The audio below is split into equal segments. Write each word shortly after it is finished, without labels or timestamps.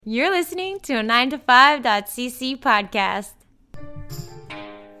You're listening to a 9to5.cc podcast.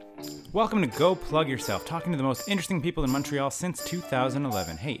 Welcome to Go Plug Yourself, talking to the most interesting people in Montreal since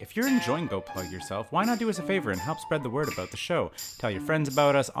 2011. Hey, if you're enjoying Go Plug Yourself, why not do us a favor and help spread the word about the show? Tell your friends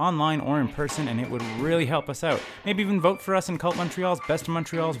about us online or in person, and it would really help us out. Maybe even vote for us in Cult Montreal's Best of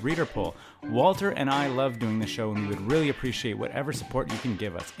Montreal's reader poll. Walter and I love doing the show, and we would really appreciate whatever support you can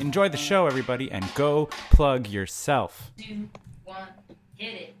give us. Enjoy the show, everybody, and go plug yourself. 2, 1,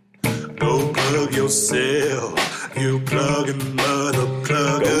 hit it. Go plug yourself, you plugging mother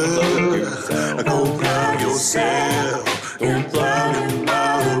plugger. Go plug yourself, you plugging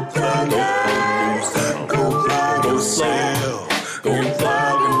mother plugger. Go plug yourself, you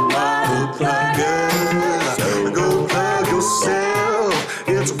plugging mother plugger. Go plug yourself,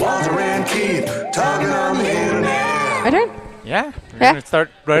 it's Walter and Keith talking on the internet. My turn? Yeah, we're going to start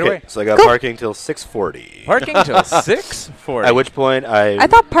right away. So I got parking till 6:40. Parking till 6:40. At which point I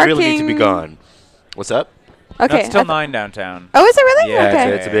thought really need to be parking- gone. What's up? Okay. That's till 9 downtown. Oh, is it really? Yeah,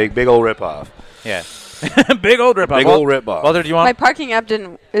 Okay. it's a big old ripoff. Yeah. Big old rip-off. Big old rip-off. Walter, do you My want... parking app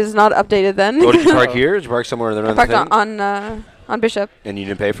is not updated then. Oh, did you park here? Did you park somewhere in I another parked thing? on Bishop. And you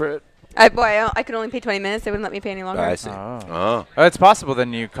didn't pay for it? I could only pay 20 minutes. They wouldn't let me pay any longer. I see. Oh, Oh, it's possible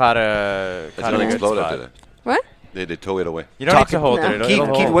then you caught a it's going to good explode spot. after that. What? They tow it away. You don't need to hold No. it. Keith, It'll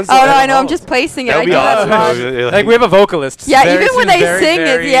hold. when's the Oh, no, last I know. I'm call? just placing it. That I would be know that's awesome. wrong. Like, we have a vocalist. Yeah, Very- even when she's they very, sing it,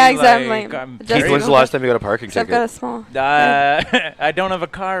 very, yeah, exactly. I'm Keith, very- when's the last time you got a parking So I've got a ticket? small. I don't have a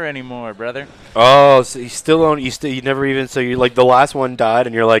car anymore, brother. Oh, so you still don't. You never even. So you like the last one died,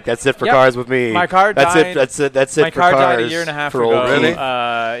 and you're like, that's it for Yep. cars with me. My car That's died. it. That's it My for car cars died a year and a half for ago. old Really? Keith.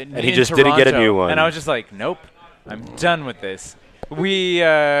 And he just didn't get a new one. And I was just like, nope, I'm done with this. We,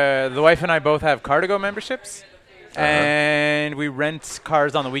 the wife and I both have Car2Go memberships. And we rent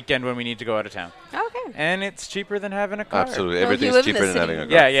cars on the weekend when we need to go out of town. Okay. And it's cheaper than having a car. Absolutely. you Everything's live in cheaper the than city.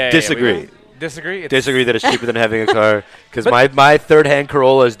 having a car. Yeah. Disagree. Disagree? It's- Disagree that it's cheaper than having a car because But- my third-hand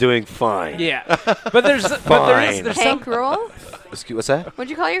Corolla is doing fine. Yeah. But there's Fine. there's Hank some... roll? Excuse, what's that? What'd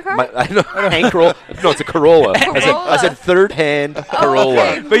you call your car? I know Hank Corolla. No, it's a Corolla. I said third-hand Corolla.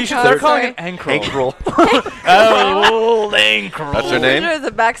 okay. But you should Oh, start calling sorry. it Hank Hank Roll. Roll. Oh, Hank Roll. That's her name? There's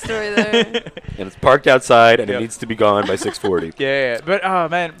a backstory there. And it's parked outside, and Yep. it needs to be gone by 6:40. Yeah. But, oh,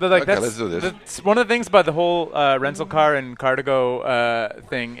 man. But, like, Okay, that's let's do this. that's one of the things about the whole rental car and Car2Go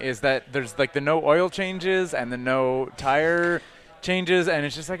thing is that there's, like, the no oil changes and the no tire changes, and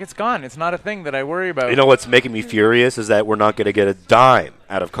it's just like it's gone. It's not a thing that I worry about. You know what's making me furious is that we're not going to get a dime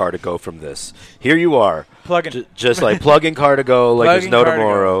out of Car2Go from this. Here you are, Plug-in. just like plugging Car2Go like there's Plugging no Car2Go.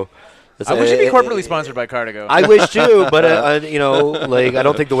 tomorrow. We should be corporately sponsored by Car2Go. I wish too, but you know, like I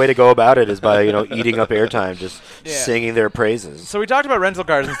don't think the way to go about it is by eating up airtime, just Yeah. singing their praises. So we talked about rental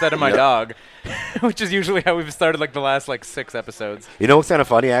cars instead of my Yep. dog, which is usually how we've started like the last 6 episodes. You know what's kind of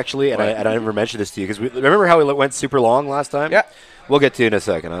funny actually, and What? I never mentioned this to you because remember how we went super long last time? Yeah. We'll get to you in a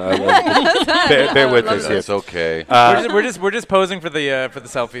second. Bear with us here. That's okay. We're just posing for the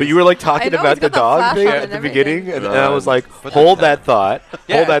selfies. But you were like talking I know, about he's the got the dog flash thing on at and the everything. beginning, and I was like, Put "Hold that that thought,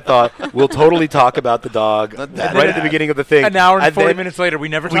 Yeah. hold that thought. We'll totally talk about the dog Not right that at the beginning of the thing." an hour and 40 then minutes later, we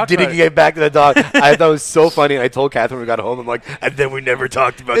never we talked didn't about get back to the dog. I thought it was so funny. And I told Catherine when we got home, I'm like, and then we never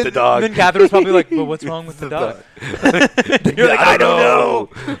talked about the it. dog. And then Catherine was probably like, "But what's wrong with the dog?" You're like, I don't know.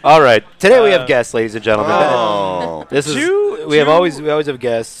 All right, today we have guests, ladies and gentlemen. Oh. This is Two- we two- always have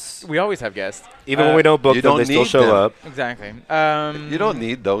guests, We always have guests, even when we don't book you them. don't They still need show them. up. Exactly. You don't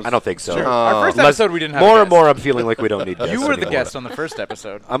need those. I don't think so. Sure. Oh. Our first Less- episode, we didn't have more a and guest. more. I'm feeling like we don't need guests. You were the anymore. guest on the first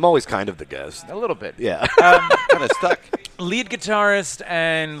episode. I'm always kind of the guest. A little bit. Yeah. Kind of stuck. Lead guitarist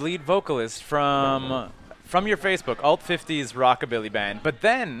and lead vocalist from your Facebook, Alt 50s Rockabilly Band. But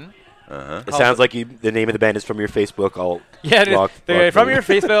then, It sounds like the name of the band is from your Facebook. Alt yeah, it is. rock, From rock- your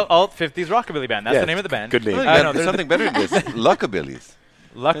Facebook, Alt 50s Rockabilly Band. That's Yeah, the name of the band. good name. No, I you know, got there's something better than this. Luckabillies.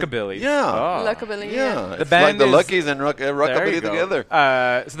 Luckabilly. Yeah. Oh. Luckabilly. Yeah. The It's band like the is- Luckies and There Rockabilly you go. together.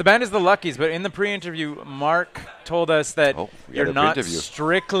 So the band is the Luckies, but in the pre-interview, Marc told us that Oh, we got you're a not pre-interview.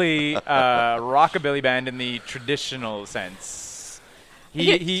 strictly a rockabilly band in the traditional sense.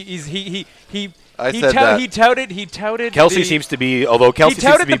 I said that. He touted. Kelsey the- seems to be, although Kelsey seems to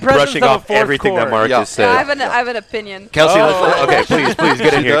touted be the presence brushing of a off fourth everything that chord. Mark Yeah. just Yeah, said. I have an opinion. Kelsey, Oh. okay, please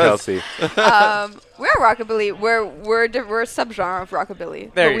get in She here, does. Kelsey. We're rockabilly. We're a subgenre of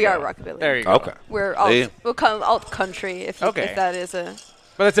rockabilly. There but you we go. are rockabilly. There you go. Okay. We're See? we'll call alt country if Okay. that is a.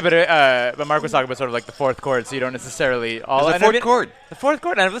 But that's a bit. But Marc was talking about sort of like the fourth chord, so you don't necessarily all. There's a and I fourth mean- chord. The fourth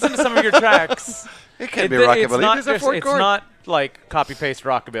chord. And I've listened to some of your tracks. It can't be It's Rockabilly. not There's a just- fourth it's chord. not like copy paste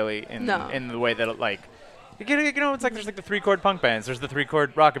rockabilly in No. in the way that it like. You know, it's like there's like the 3-chord punk bands. There's the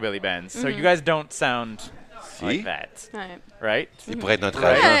 3-chord rockabilly bands. So you guys don't sound like that, All right. right? Il pourrait être notre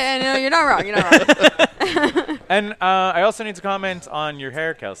Right. agent. Yeah, no, you're not wrong. You're not wrong. And I also need to comment on your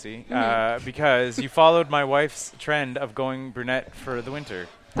hair, Kelsey, because you followed my wife's trend of going brunette for the winter.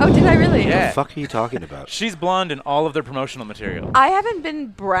 Oh, did I really? Yeah. What the fuck are you talking about? She's blonde in all of their promotional material. I haven't been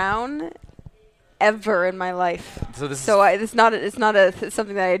brown ever in my life. So this So it's not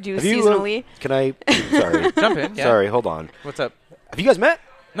something that I do Have you, seasonally. can I? Sorry. jump in. Yeah. Sorry, hold on. What's up? Have you guys met?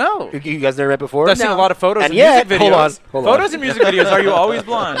 No. You guys never met before? I've seen a lot of photos And and yet- music hold videos. on, hold on. Photos and music videos. Are you always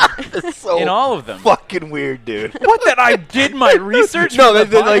blonde? It's so In all of them. fucking weird, dude. What? That I did my research? No, for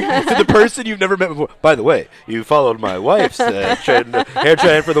the like to the person you've never met before. By the way, you followed my wife's hair trend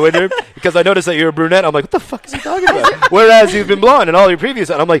for the winter because I noticed that you're a brunette. I'm like, what the fuck is he talking about? Whereas you've been blonde in all your previous.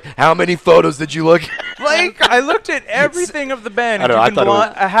 And I'm like, how many photos did you look at? Like, I looked at everything of the band. I don't know, I You've been thought it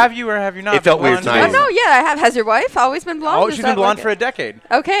was- blonde. Have you or have you not? It felt been weird blonde? to Oh me. no, yeah, I have. Has your wife always been blonde? Oh, Is she's that been blonde like for a decade.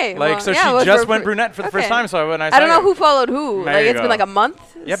 Okay. Like, well, so yeah, she well, just went brunette for the first okay. time. So when I saw I don't know you- who followed who. There Like, you it's go. been like a month.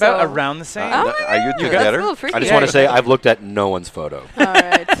 Yeah, so. about around the same. Oh, Are you You got- That's a together? little freaky. I just Yeah, want to yeah. say I've looked at no one's photo. All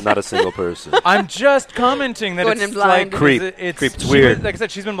right. Not a single person. I'm just commenting that Going it's in blind. like Creep. It's Creep. It's she weird. was- like I said,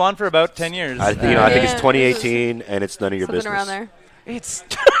 she's been blonde for about 10 years. I think it's Yeah. 2018 and it's none of your Something business. around there. It's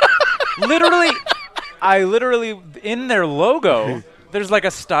literally, in their logo, there's like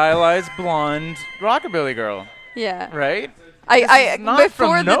a stylized blonde rockabilly girl, Yeah. right? I is not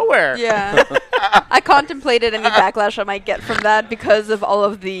before from the- nowhere. Yeah. I contemplated any backlash I might get from that because of all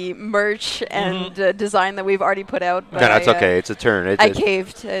of the merch and design that we've already put out. No, but that's I, okay. It's a turn. I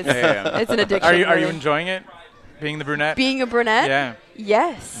caved. It's, Yeah. it's an addiction. Are you really. enjoying it? Being the brunette? Being a brunette? Yeah.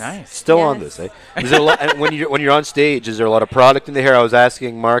 Yes. Nice. Still on Yes. this, eh? Is there a lot, and when you're on stage, is there a lot of product in the hair? I was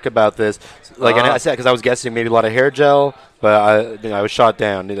asking Marc about this, like, and I said because I was guessing maybe a lot of hair gel, but I was shot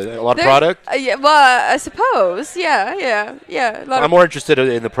down. A lot of There- product. Yeah, well, I suppose. Yeah. A lot I'm of more interested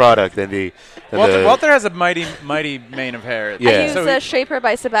in the product than the. Walter has a mighty mane of hair. Yeah. I use So Shaper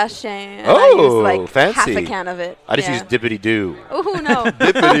by Sebastien. And Oh, I use like half fancy. a can of it. I just yeah. use Dippity Doo Oh no.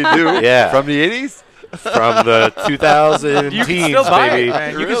 Dippity do. Yeah. From the 80s? from the 2000 You can teens, still buy baby. it,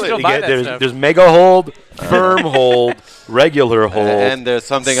 man. You can Really? still You buy get- that there's, stuff. there's mega hold, firm hold, regular hold, And there's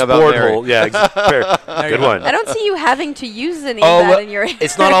something sport about Mary. hold. Yeah, good one. I don't see you having to use any Oh, of well, that in your hair.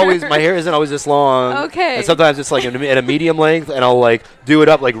 it's not always. My hair isn't always this long. Okay. And sometimes it's like at a medium length, and I'll like do it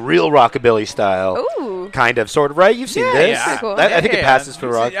up like real rockabilly style. Ooh. Kind of, sort of, right? You've seen this. yeah. Cool. I think it passes for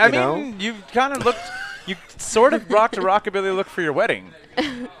rock. I you know? mean, you kind of looked. You sort of rocked a rockabilly look for your wedding.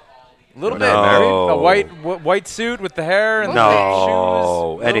 A little bit. No. A white suit with the hair and the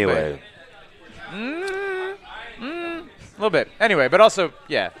No. shoes. Anyway, A little bit. Anyway, but also,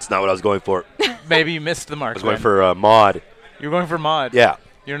 yeah, it's not what I was going for. I maybe you missed the mark. was going man. for mod. You were going for mod. Yeah.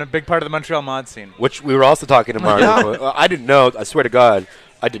 You're in a big part of the Montreal mod scene. Which we were also talking to Marc. I didn't know. I swear to God,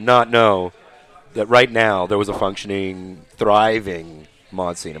 I did not know that right now there was a functioning, thriving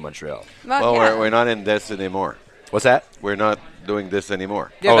mod scene in Montreal. Well, yeah. we're not in this anymore. What's that? We're not doing this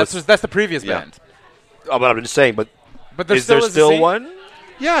anymore. Yeah, Oh, that's the previous Yeah. band. Oh, but I'm just saying. But But there is there is a still scene. one?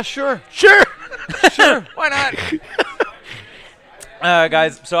 Yeah, sure. Sure. Sure, why not?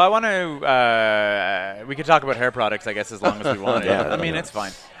 Guys, so I want to. We could talk about hair products, I guess, as long as we want. Yeah, I mean, yeah. it's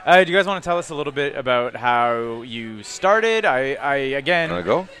fine. Do you guys want to tell us a little bit about how you started? I again Wanna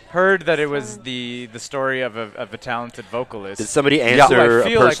go? heard that it was the story of a talented vocalist. Did somebody who answer I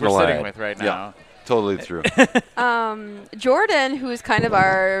feel a like personal we're sitting ad? with right Yeah. now. Totally true. Jordan, who's kind of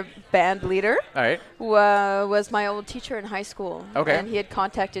our band leader, All right. was my old teacher in high school. Okay. And he had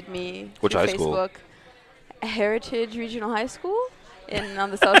contacted me Which through high school? Facebook. Heritage Regional High School on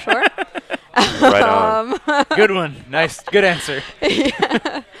the South Shore. Right on. Good one. Nice. Good answer.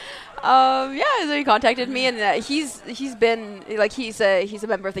 So he contacted me, and he's been like he's a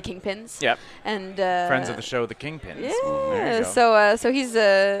member of the Kingpins. Yep. And Friends of the show, the Kingpins. There you Yeah. go. So he's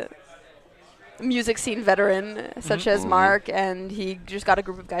a music scene veteran, such as Marc, and he just got a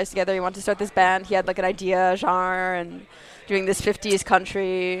group of guys together. He wanted to start this band. He had like an idea, genre, and doing this 50s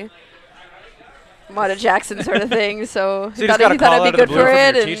country, Mata Jackson sort of thing. So So you just got a call out of the blue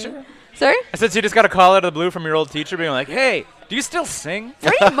from your teacher? Sorry? I said, so you just got a call out of the blue from your old teacher being like, hey, do you still sing?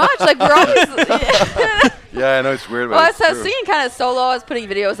 Pretty much. Like, we're always... Yeah, I know it's weird, but Well, I it's was true. singing kind of solo. I was putting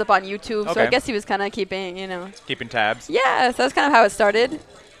videos up on YouTube, so Okay. I guess he was kind of keeping, Keeping tabs. Yeah, so that's kind of how it started.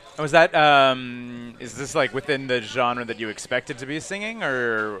 Was that, is this like within the genre that you expected to be singing,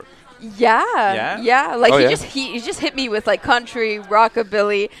 or? Yeah. Like Oh, he yeah? just hit me with like country,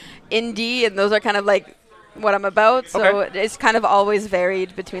 rockabilly, indie, and those are kind of like what I'm about. So Okay. it's kind of always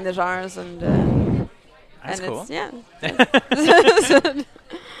varied between the genres, and That's and cool. it's, yeah.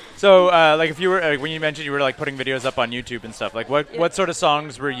 So, like, if you were when you mentioned you were like putting videos up on YouTube and stuff, like, what sort of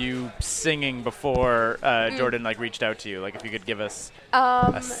songs were you singing before Jordan like reached out to you? Like, if you could give us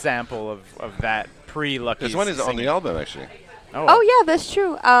a sample of that pre-Luckies. This one is on the singing. album, actually. Oh yeah, that's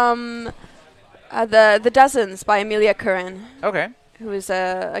true. The Dozens by Amelia Curran, Okay. who is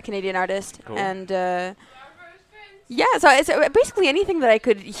a Canadian artist, Cool. and yeah, so it's basically anything that I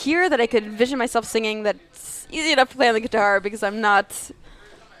could hear, that I could envision myself singing, that's easy enough to play on the guitar because I'm not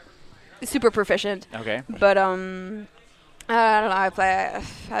super proficient. Okay. But I don't know.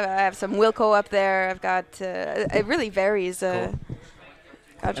 I have some Wilco up there. I've got. It really varies. I'm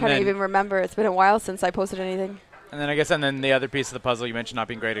trying to then- even remember. It's been a while since I posted anything. And then the other piece of the puzzle you mentioned not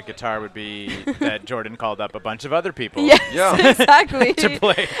being great at guitar would be that Jordan called up a bunch of other people. Yes, Yeah. exactly. To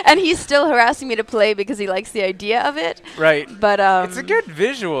play. And he's still harassing me to play because he likes the idea of it. Right. But It's a good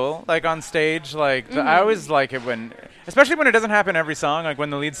visual, like on stage. Like I always like it when, especially when it doesn't happen every song. Like when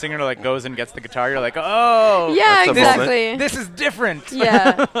the lead singer like goes and gets the guitar, you're like, oh, yeah, That's a exactly. this is different.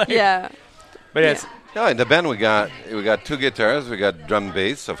 Yeah, yeah. But yes, Yeah, in the band we got 2 guitars, we got drum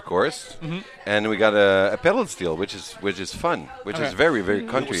bass, of course, and we got a pedal steel, which is fun, which is very, very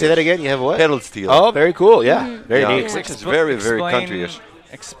country. Say that again. You have what? Pedal steel. Oh, very cool. Yeah, very Yeah, neat. which is very, very countryish.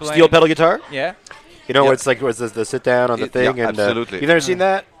 Explain. Steel pedal guitar. Yeah. You know, Yeah. where it's like where it's the sit down on the thing, Yeah, and absolutely. you've never seen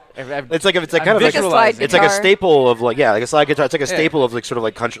that? It's like I'm kind of like visualizing. it's like a guitar. staple of like like a slide guitar. It's like a Yeah. staple of like sort of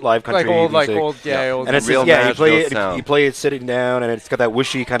like live country music. old And it's Real just, you play Nashville it. sound. You play it sitting down, and it's got that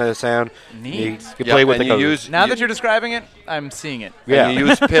whooshy kind of sound. Neat. You play with and like you a use Now you, that you're describing it, I'm seeing it. yeah. and you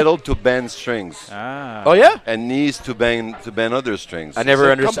use pedal to bend strings Ah. Oh yeah. and knees to bend other strings. I never It's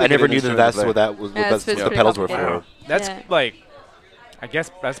a understood. I never knew complicated that that's instrument what to that was. Yeah, What it's the pretty pedals were complicated. for. That's Yeah. like, I guess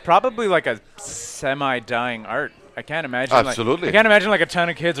that's probably like a semi-dying art. I can't imagine. Absolutely. I can't imagine like a ton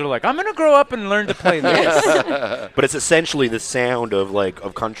of kids are like, I'm gonna grow up and learn to play this. But it's essentially the sound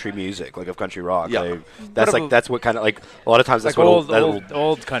of country music, like of country rock. Yeah. Like, that's What that's what kind of like a lot of times that's like what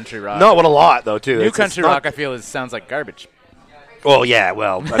old country rock. No, what a lot though too. New It's country not- rock, I feel, sounds like garbage. Oh yeah,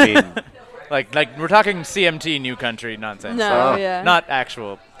 well I mean. Like we're talking CMT new country nonsense. No, yeah. Not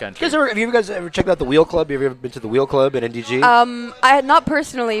actual country. Have you guys ever checked out the Wheel Club? Have you ever been to the Wheel Club in NDG? I had not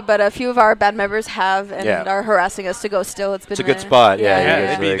personally, but a few of our band members have and Yeah. are harassing us to go still. It's been a good spot, yeah, yeah, you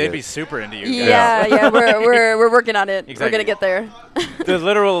guys they'd really be good. super into you guys. Yeah, we're working on it. We're Exactly. gonna get there.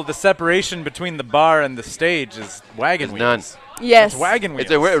 The separation between the bar and the stage is wagon There's wheels. none. Yes. It's wagon wheels.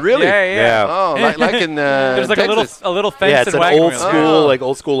 It's really? Yeah, yeah. Yeah. Oh, like in There's like Texas. a little fence Yeah, it's and an wagon old wheels. school,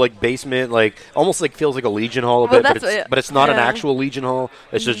 old school basement, almost like feels like a Legion Hall a Well, bit, but that's it's, what- but it's not an yeah. actual Legion Hall.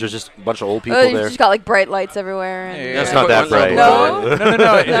 It's just there's just a bunch of old people You there. just got like bright lights everywhere. And, Yeah, It's not that bright. No? No. It, No?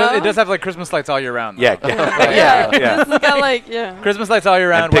 does, it does have like Christmas lights all year round. though. Yeah, yeah. It's got like yeah. Christmas lights all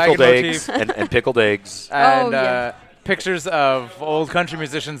year And round. pickled Wagon eggs, motif. and pickled eggs. And yeah. pictures of old country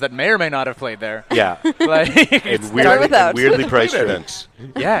musicians that may or may not have played there. Yeah, Like, and Start without. weirdly priced drinks.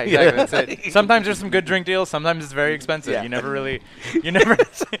 yeah, exactly. That's it. Sometimes there's some good drink deals. Sometimes it's very expensive. Yeah. You never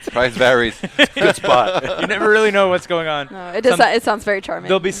Price varies. Good spot. you never really know what's going on. No, it does. It sounds very charming.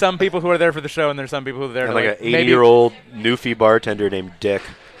 There'll be some people who are there for the show, and there's some people who are there And to like an maybe- 80-year-old newfie bartender named Dick.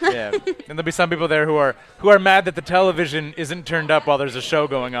 Yeah, and there'll be some people there who are mad that the television isn't turned up while there's a show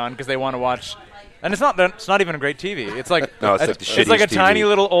going on because they want to watch. And it's not even a great TV. It's like No, it's like the it's like a shittiest tiny TV.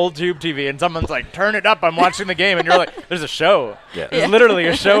 little old tube TV, and someone's like, "Turn it up! I'm watching the game," and you're like, "There's a show. Yeah. There's literally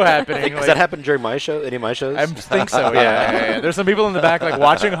a show happening." Does like, that happen during my show? Any of my shows? I think so. Yeah. There's some people in the back like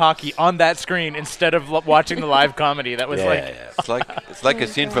watching hockey on that screen instead of watching the live comedy. That was Yeah, like, yeah. It's like a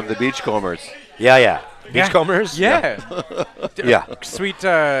scene from the Beachcombers. Yeah. Beachcombers? yeah, Yeah.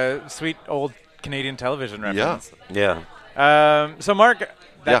 sweet old Canadian television reference. Yeah. So Marc,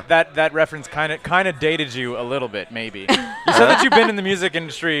 Yeah. that reference kind of dated you a little bit, maybe. You said that you've been in the music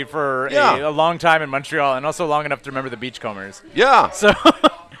industry for Yeah. a long time in Montreal, and also long enough to remember the Beachcombers. Yeah. So,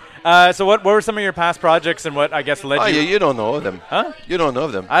 so what were some of your past projects, and what I guess led Oh, you? you don't know them. Huh? You don't know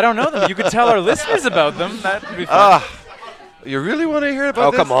them. I don't know them. You could tell our listeners about them. That'd be fun. Ah, you really want to hear about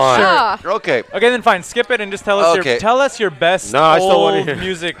Oh, this? come on. Ah. Okay. Okay, then fine. Skip it and just tell us Okay. your best No, I still wanna old hear.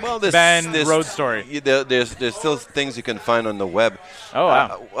 music This band road story. There's still things you can find on the web. Oh,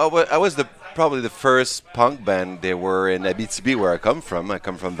 wow. I was probably the first punk band. They were in Abitibi, where I come from. I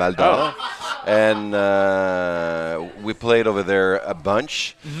come from Val d'Or, and we played over there a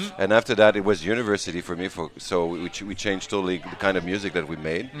bunch. Mm-hmm. And after that, it was university for me. So we changed totally the kind of music that we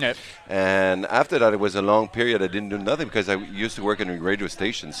made. Yep. And after that, it was a long period. I didn't do nothing because I used to work in a radio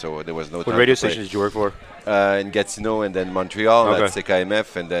station, so there was no time What radio to play. station did you work for? In Gatineau, and then Montreal, Okay. at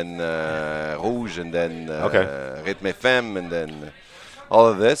CKMF, and then Rouge, and then Okay. Rythme FM, and then all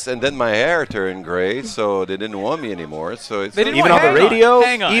of this, and then my hair turned gray, so they didn't want me anymore. So it's They didn't Even want- on the hang radio?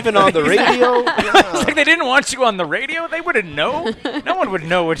 hang on. Even on the radio? It's like they didn't want you on the radio. They wouldn't know. No one would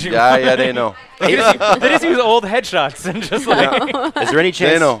know what you. yeah, they know. They just use old headshots and just like. Is there any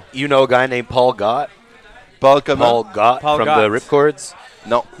chance know. you know a guy named Paul Gott? Paul Paul Gott Paul from Gott. the Ripcords?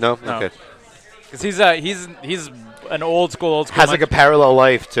 No. No? No. Okay. Because he's an old school. Has like a parallel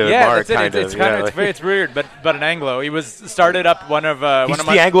life to yeah, Marc, that's it. kind It's of. kind yeah, of it's weird, but an Anglo. He was started up one of He's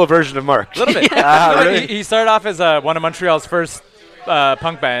my the Anglo version of Marc. a little bit. Really? He started off as one of Montreal's first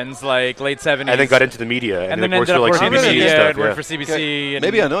punk bands, like late 70s. And then got into the media. and then then works ended for up like working CBC for and stuff. worked for CBC. And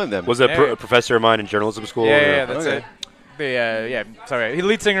Maybe I know them. Was a Yeah. professor of mine in journalism school. Yeah, that's Okay. it. Sorry. He's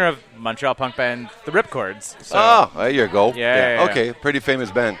lead singer of Montreal punk band The Ripcords. So, There you go. Yeah. Okay, pretty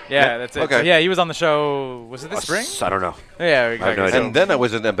famous band. yeah, that's it. Okay. So, yeah, he was on the show. Was it this spring? I don't know. Yeah, exactly. no idea. And then I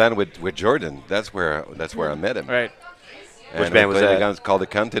was in a band with Jordan. That's where I met him. Right. And Which band was I played that? a band called the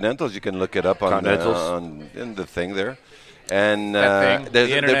Continentals. You can look it up on Continentals? in the thing there. And That thing,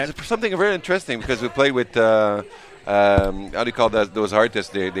 the internet. there's something very interesting because we played with how do you call that? Those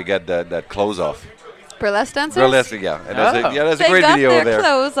artists they get that clothes off. Burlesque dancers? Burlesque, yeah. And there's a They great got video their over there.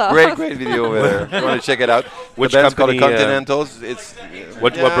 clothes off. Great video over there. You want to check it out? Which the band's called the company, Continentals. It's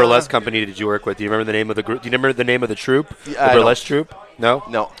What burlesque company did you work with? Do you remember the name of the group? Do you remember the name of the troupe? Yeah, The I burlesque troupe? No?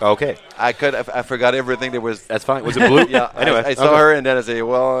 No. Okay. I forgot everything. There was. That's fine. Was it blue? Yeah. Anyway. I saw her and then I say,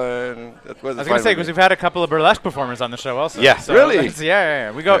 well, that wasn't I was fine going to say, with because me. we've had a couple of burlesque performers on the show also. Yeah. So Really? that's-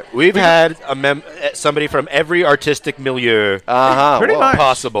 Yeah. We go. We've had somebody from every artistic milieu Pretty much.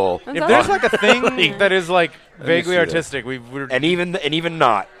 possible. If there's like a thing that is like vaguely see that. artistic, we're And even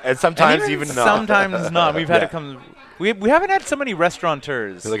not. And sometimes even not. Sometimes not. We've had Yeah. to come. We haven't had so many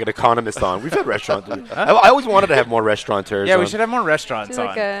restaurateurs. Like an economist on. We've had restaurateurs. I always wanted to have more restaurateurs Yeah, we on. should have more restaurants Do on.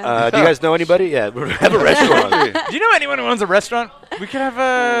 like a Do you guys know anybody? Yeah, we have a restaurant. Do you know anyone who owns a restaurant? We could have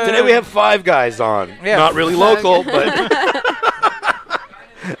a. Today we have 5 guys on. Yeah. Not really local, but.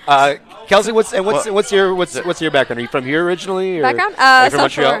 Kelsey, what's your background? Are you from here originally? Or Background? are you from South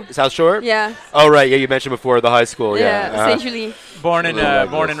Montreal? Shore. South Shore? Yeah. Oh right, yeah. You mentioned before the high school. Yeah. Yeah. Saint Julie. born and Little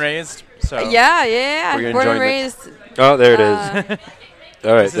born and raised. So Yeah. For your Born and enjoyment. raised. Oh, there it is.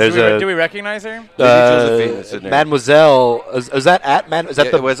 All right, there's do we recognize her? Josephine is in there. Mademoiselle. Is that at Man? Is that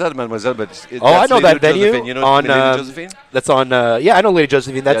Yeah, the? it was at Mademoiselle, but Oh, I that's know Lady that venue Josephine. You know on Lady Josephine? that's on. Yeah, I know Lady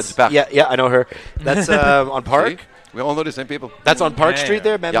Josephine. That's it's back. yeah, I know her. That's on Park. See? We all know the same people. That's on Park Yeah, Street yeah.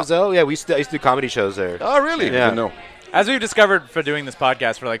 there, Mademoiselle. Yeah, I used to do comedy shows there. Oh, really? Yeah. Didn't know. As we've discovered for doing this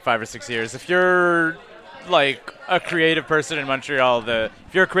podcast for like 5 or 6 years, if you're like a creative person in Montreal, the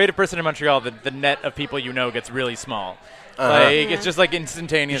net of people you know gets really small. Like it's just like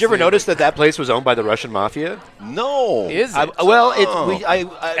instantaneous. Did you ever notice that place was owned by the Russian mafia? No. Is it? Well, Oh.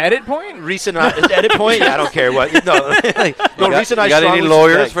 edit point. Recent edit point. Yeah, I don't care what. No, Reese and I You got strongly any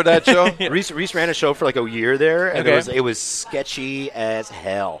lawyers suspect- for that show? Reese ran a show for like a year there, and Okay. it was sketchy as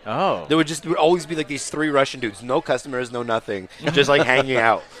hell. Oh. There would always be like these 3 Russian dudes, no customers, no nothing, just like hanging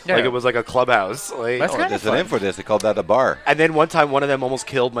out. Yeah. Like it was like a clubhouse. Like, That's kinda There's fun. an name for this. They call that a bar. and then one time, one of them almost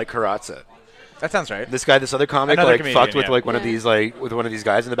killed Mike Karatza. That sounds right. This other comic, Another like comedian, fucked with yeah. like one of these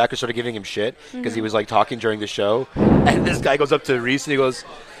guys in the back, and started giving him shit because he was like talking during the show, and this guy goes up to Reese and he goes,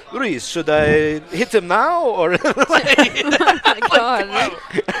 "Reese, should I hit him now or?" God.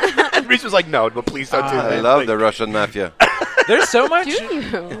 And Reese was like, "No, but please don't do that." I love Like, the Russian mafia. There's so much. Do you?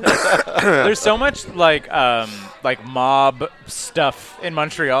 There's so much like mob stuff in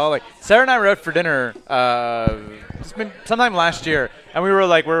Montreal. Like Sarah and I were out for dinner. It's been sometime last year, and we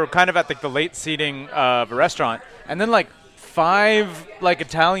were kind of at like the late seating of a restaurant, and then like 5 like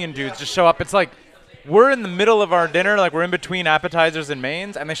Italian dudes just show up. It's like we're in the middle of our dinner, like we're in between appetizers and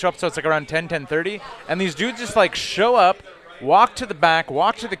mains, and they show up. So it's like around 10:30, and these dudes just like show up, walk to the back,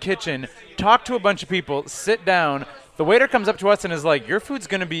 walk to the kitchen, talk to a bunch of people, sit down. The waiter comes up to us and is like, "Your food's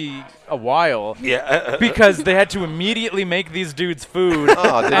gonna be a while." Yeah, Because they had to immediately make these dudes food.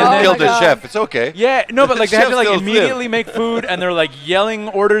 Oh, they then- killed my the God. chef. It's okay. Yeah, no, but like they had to Chef like still immediately make food, and they're like yelling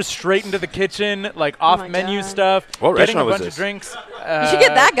orders straight into the kitchen, like off menu God. stuff. What getting restaurant a was bunch this? of drinks. You should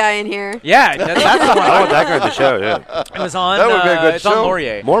get that guy in here. Yeah, that's the I one. want that guy on the show. Yeah, It was on. That would be a good it's on show.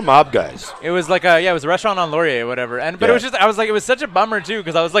 Laurier. more mob guys. It was like it was a restaurant on Laurier, or whatever. But Yeah. it was just, I was like, it was such a bummer too,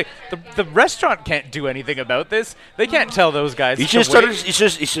 because I was like, the restaurant can't do anything about this. They can't tell those guys. You to should wait.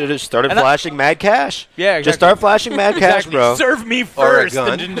 you should have started And I- flashing mad cash. Yeah, Just exactly. start flashing mad cash, Exactly. bro. Serve me Or a first, gun.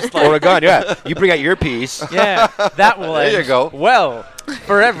 and didn't just like, Or a gun, yeah. You bring out your piece. yeah, that will There you end go. well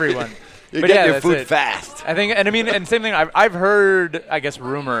for everyone. You But get yeah, your that's food it. fast. I think, and I mean, and same thing. I've heard, I guess,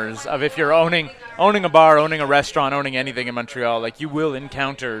 rumors of if you're owning a bar, owning a restaurant, owning anything in Montreal, like you will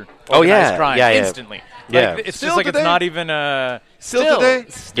encounter Oh, organized yeah. crime yeah. instantly. Yeah. Like, it's Still just like today? it's not even a. Still today?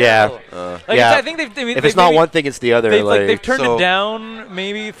 Yeah. Like, Yeah. I think they've. If it's not one thing, it's the other. They've turned So- it down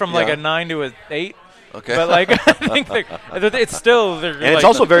maybe from like Yeah. a 9 to a 8. Okay. But like I think it's still. and it's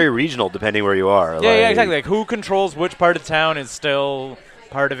also very regional depending where you are. Yeah, exactly. Like who controls which part of town is still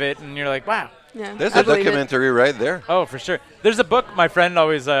part of it, and you're like, wow. Yeah. There's I a believe it. documentary right there. Oh, for sure. There's a book my friend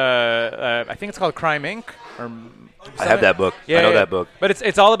always. I think it's called Crime Inc. or. I have that book. Yeah, I know yeah. that book. But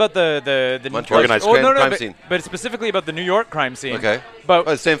it's all about the Montreal Organized crime scene. but specifically about the New York crime scene. Okay. But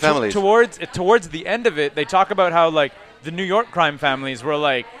Oh, same families. towards the end of it, they talk about how like the New York crime families were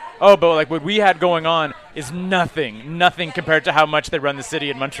like, oh, but like what we had going on is nothing compared to how much they run the city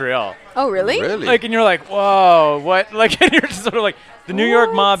in Montreal. Oh, really? Really? Like, and you're like, whoa, what? Like, and you're just sort of like, the New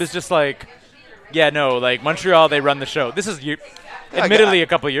York mob is just like, yeah, no, like Montreal, they run the show. This is admittedly a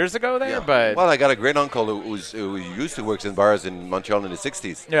couple years ago there, Yeah. but Well, I got a great uncle who used to work in bars in Montreal in the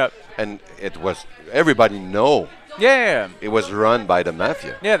 60s. yeah, And it was, everybody know yeah. it was run by the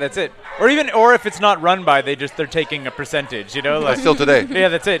mafia. Yeah, that's it. Or if it's not run by, they're taking a percentage, you know? Like, Still today. yeah,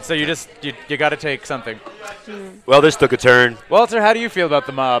 that's it. So you got to take something. Well, this took a turn. Walter, how do you feel about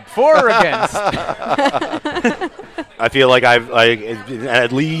the mob? For or against? I feel like I've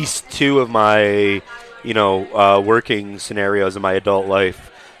at least two of my, working scenarios in my adult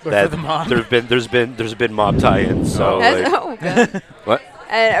life Were that for the mob? there's been mob tie-ins. So Oh, good. what?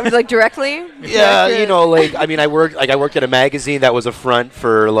 And I was like directly. Yeah, Direct to- I worked at a magazine that was a front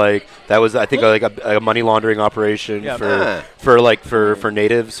for I think a money laundering operation Yeah. for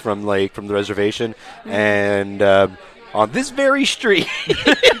natives from the reservation, and on this very street,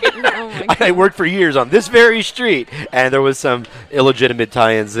 Oh my I worked for years on this very street, and there was some illegitimate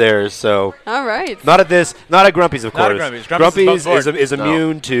tie-ins there. So All right. not at Grumpy's, of Not at course. Grumpy's. Grumpy's above board. is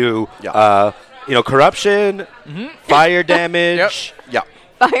immune to Yeah. corruption, fire damage. Yeah.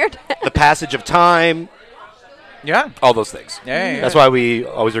 Fired. The passage of time, Yeah. all those things. Yeah. That's why we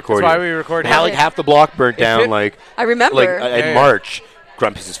always record. That's why we record How, here. half the block burnt down, it- I remember. in Yeah. March.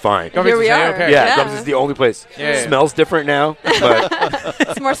 Grumpy's is fine. Grumpy's Here we is are. okay. Yeah, Yeah. Grumpy's is the only place. Yeah. Smells different now, but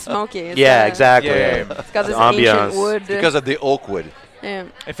It's more smoky. It's, yeah, exactly. Yeah. It's got this The ancient ambiance. wood. Because of the oak wood. Yeah.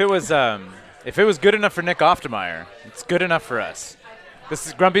 If it was good enough for Nick Oftemeyer, it's good enough for us.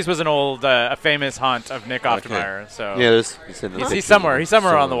 Grumpy's was an old, a famous haunt of Nick Oftemeyer. So Yeah, he's somewhere. He's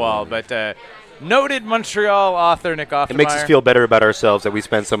somewhere on the wall. But noted Montreal author Nick Oftemeyer. It makes us feel better about ourselves that we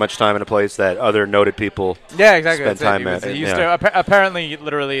spend so much time in a place that other noted people. Yeah, exactly. spend That's it. time He was- at, he used yeah. to apparently,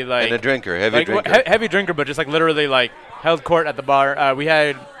 literally, like And a drinker, heavy like, drinker. heavy drinker, but just like literally like held court at the bar. We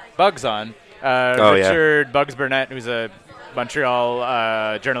had Bugs on, Oh, yeah. Richard Bugs Burnett, who's a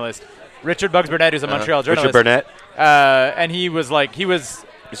Montreal journalist. Richard Bugs Burnett, who's a Montreal journalist. Richard Burnett. And he was.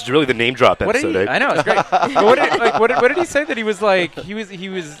 This is really the name drop What did episode. he? I know it's great. But what did he say that he was like? He was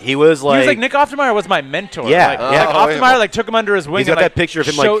like Nick Oftemeyer was my mentor. Yeah, like, yeah. like Oh, yeah. Oftemeyer took him under his wing. He's got and, that picture of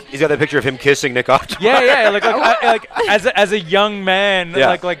him showed- he's got that picture of him kissing Nick Oftemeyer. Yeah, like as a young man,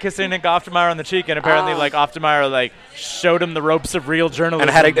 Yeah. like kissing Nick Oftemeyer on the cheek, and apparently like Oftemeyer showed him the ropes of real journalism.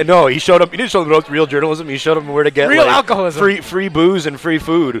 And he didn't show him the ropes of real journalism. He showed him where to get Real alcoholism. free booze and free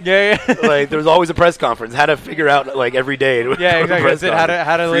food. yeah. Like there was always a press conference. How to figure out every day. Yeah, exactly. That's it. How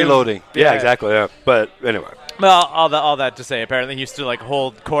to live. Freeloading. Yeah, exactly. Yeah, but anyway, Well, all that to say, apparently he used to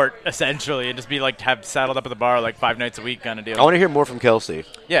hold court essentially and just be have saddled up at the bar 5 nights a week kind of deal. I want to hear more from Kelsey.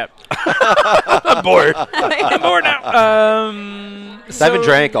 Yeah, I'm bored. I'm bored now. I haven't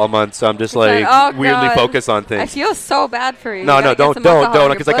drank all month, so I'm just like, oh, weirdly God. focused on I things. feel so bad for you. No, You gotta get don't, some alcohol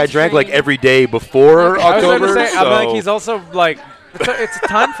in your because I drank bloodstream. every day before Okay. I was October. going to say, so I'm he's also it's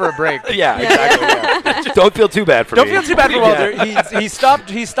time for a break. yeah, exactly. Yeah. Don't feel too bad for Don't me. feel too bad for Walter. Yeah.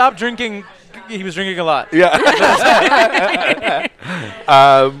 He stopped drinking. He was drinking a lot. Yeah.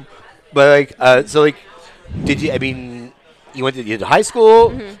 Did you? I mean, you went to high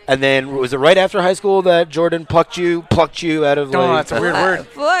school, and then was it right after high school that Jordan plucked you out of? Oh, that's a weird word.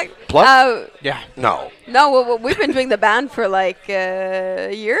 Pluck? Yeah. No. No, we've been doing the band for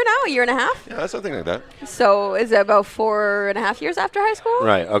a year now, a year and a half. Yeah, something like that. So is it about 4.5 years after high school?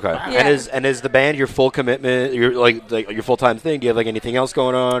 Right. Okay. Yeah. And is the band your full commitment? Your your full time thing? Do you have anything else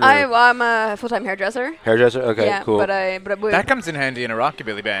going on? or- I'm a full-time hairdresser. Hairdresser. Okay. Yeah, cool. but That comes in handy in a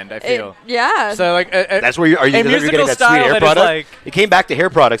rockabilly band, I feel. yeah. So That's where you're a getting musical that style sweet hair that is product. It came back to hair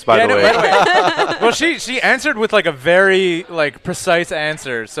products, by Yeah, the no, way. right away. Well, she answered with a very precise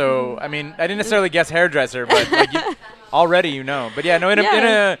answer. So I mean, I didn't necessarily guess hairdresser, but already you know. But yeah, no,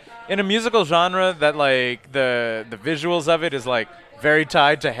 in a musical genre that the visuals of it is very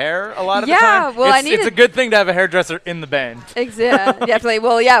tied to hair a lot of the Yeah, time. well, It's a good thing to have a hairdresser in the band. Exactly. Definitely.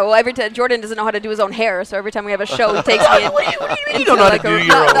 Well, yeah. Well, every time Jordan doesn't know how to do his own hair, so every time we have a show, he takes me. What do you mean you don't know how to do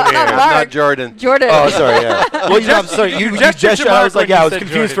your own hair? Not Not Marc. Jordan. Jordan. Oh, sorry. Yeah. Well, I'm sorry. You gestured just to I was Marc like, when I you was said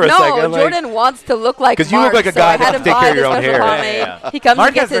confused Jordan. for a No, second. Jordan wants to look like 'Cause you look Marc, like a so guy I that had can him take buy care of the your own special hair. pomade. Yeah. He comes Marc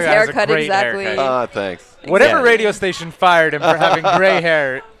and gets has his a- has a haircut great exactly. haircut. Thanks. Whatever Yeah. radio station fired him for having gray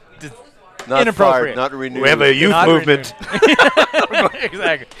hair. Not Inappropriate. fired, not renewed. We have a youth Not movement.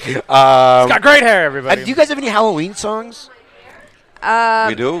 Exactly. He's got great hair, everybody. Do you guys have any Halloween songs?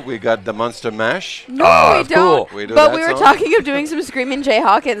 We do. We got the Monster Mash. No, Oh, we don't. cool. We do But that we were song. talking of doing some Screaming Jay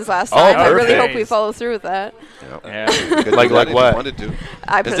Hawkins last Oh, time. I really perfect. hope we follow through with that. Yeah. We could Like- do that like if what? you wanted to.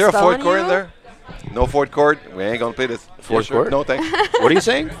 I Is put there a spell fourth on chord you. in there? No fourth chord. We ain't gonna play this. Fourth sure. chord? No thanks. What are you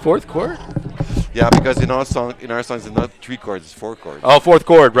saying? Fourth chord? Yeah, because in our songs, it's not 3 chords, it's 4 chords. Oh, fourth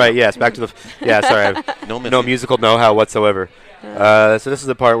chord. Right. Yes. Back to the. Sorry. I have No no missing. musical know-how whatsoever. So this is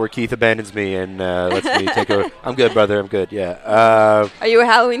the part where Keith abandons me and lets me take over. I'm good, brother. I'm good. Yeah. Are you a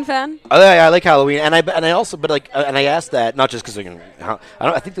Halloween fan? I like Halloween, and I also, but like, and I asked that not just because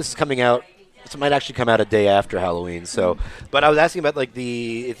I think this is coming out. This might actually come out a day after Halloween. So, but I was asking about like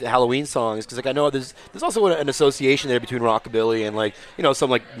the Halloween songs because like I know there's also an association there between rockabilly and like some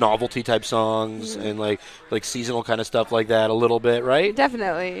like novelty type songs and like seasonal kind of stuff like that a little bit, right?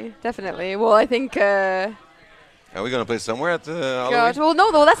 Definitely. Well, I think. Are we gonna play somewhere at the God, Halloween?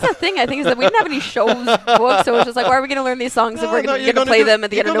 well, no, that's the thing. I think is that we didn't have any shows booked, so it's just like, why are we going to learn these songs if we're going to play them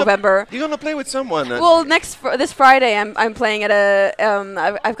at the end of November? You're gonna play with someone. Well, this Friday, I'm playing at a.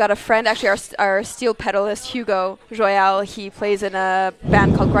 I've got a friend, actually, our steel pedalist Hugo Joyal. He plays in a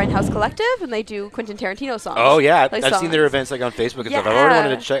band called Grindhouse Collective, and they do Quentin Tarantino songs. Oh yeah, Like I've seen their songs. events like on Facebook and stuff. Yeah. I already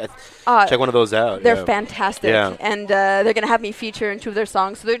wanted to check one of those out. They're yeah. fantastic, Yeah. and they're going to have me feature in 2 of their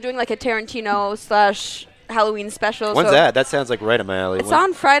songs. So they're doing like a Tarantino / Halloween special. When's so that? That sounds like right up my alley. It's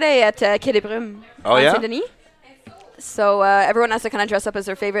on Friday at Quai des Brumes. Oh, on yeah? Saint-Denis. So everyone has to kind of dress up as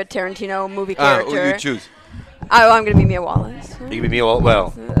their favorite Tarantino movie who character. you choose? I'm going to be Mia Wallace. You can be me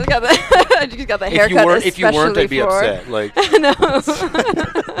well. I got the, just got the haircut. If you weren't, I'd be especially for- upset. Like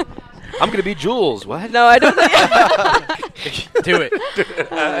No. I'm gonna be Jules. What? No, I don't think. Do it.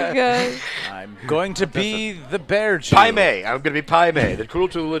 Oh, God. I'm going to be the bear Jew. Pai Mei. I'm gonna be Pai Mei. The cruel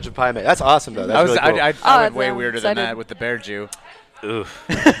tutelage of Pai Mei. That's awesome though. That's really cool. I Oh, went way I'm weirder than excited. that with the bear Jew. Oof.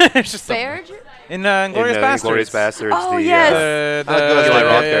 It's just Bear? in Glorious Bastards. Glorious Bastards. Oh, the, yes. The Eli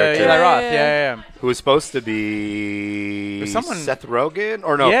Roth character. Eli Roth. Yeah. Yeah. who was supposed to be There's someone- Seth Rogen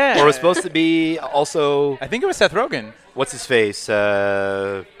or no? Yeah. Or was supposed to be also I think it was Seth Rogen. what's his face?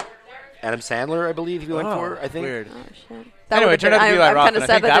 Adam Sandler, I believe he went for. I think. Weird. Oh, shit. That Anyway, it would've turned out to be been- Eli I'm Roth, kinda and I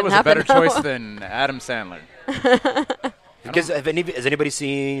sad think that didn't was a better happen. choice than Adam Sandler. Because has anybody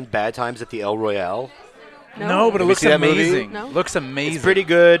seen Bad Times at the El Royale? No, but it Have you looks seen that movie? amazing. No. Looks amazing. It's pretty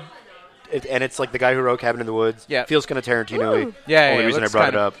good. And it's like the guy who wrote Cabin in the Woods. Yeah. Feels kind of Tarantino-y. Ooh. Yeah, Only it reason I looks brought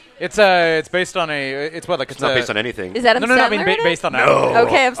it kinda- up. It's based on it's what like It's not based on anything. Is Adam no, I Sandler mean in it? based on No.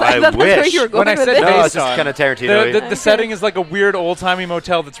 Okay, I'm sorry. I That's where wish. you were going When I with said it. No, based it's just on- kind of Tarantino-y. The setting is like a weird old-timey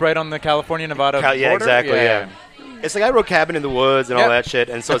motel that's right on the California-Nevada border. Yeah, exactly. Yeah. It's like I wrote Cabin in the Woods and all Yep. that shit,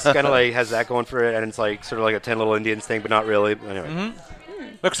 and so it's kind of like has that going for it, and it's like sort of like a 10 Little Indians thing, but not really. Anyway,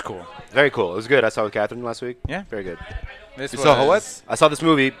 Looks cool. very cool. It was good. I saw it with Catherine last week. Yeah. Very good. This You saw was- I saw this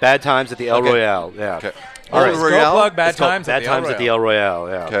movie, Bad Times at the El Okay. Royale. Yeah. Okay. All right. Oh, Go Royale? plug Bad It's called Times. Bad Times at the El Royale.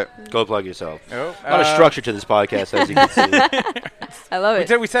 Yeah. Okay. Go plug yourself. Oh, A lot of structure to this podcast, as you can see. I love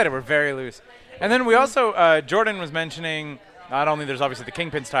it. We said it. We're very loose. And then we also, Jordan was mentioning, not only there's obviously the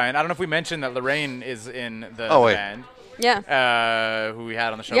Kingpins tie-in. I don't know if we mentioned that Lorraine is in the wait. band, Yeah. who we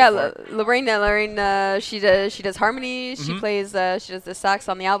had on the show Yeah, before. Lorraine, she does harmonies. She plays, she does the sax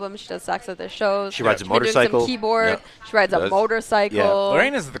on the album. She does sax at the shows. She rides a She's been doing motorcycle. some keyboard. Yeah. She rides a Does. motorcycle. Yeah.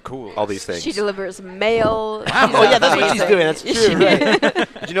 Lorraine is the coolest. All these things. She delivers mail. Oh, yeah, that's what she's doing. That's true,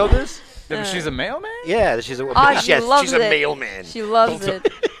 right. Did you know this? She's a mailman? Yeah, she's a Oh, she loves she's a it. mailman. She loves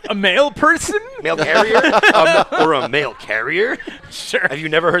it. A mail person? Mail carrier? Or a mail carrier? Sure. Have you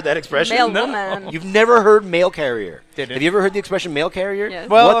never heard that expression? Mail No. woman. You've never heard mail carrier. Didn't. Have you ever heard the expression mail carrier? Yes.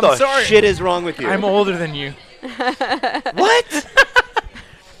 Well, what I'm the sorry. shit is wrong with you? I'm older than you. What?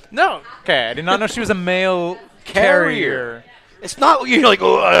 No. Okay, I did not know she was a mail carrier. It's not you're like,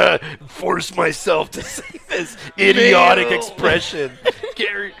 force myself to say this idiotic Mail. expression.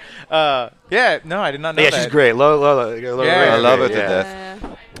 Carrier. Yeah, no, I did not know Yeah, that. she's great. Lola, Yeah. I love her to yeah.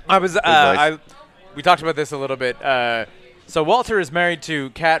 death. I was. nice. We talked about this a little bit. So Walter is married to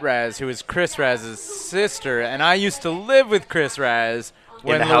Kat Raz, who is Chris Raz's sister, and I used to live with Chris Raz.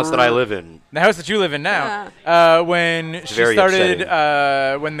 In the house that I live in. The house that you live in now. When she very started,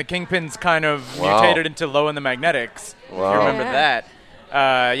 upsetting. when the Kingpins kind of Wow. mutated into Low and the Magnetics, If Wow. you remember Yeah.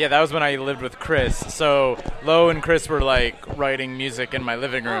 that. Yeah, that was when I lived with Chris. So Lo and Chris were like writing music in my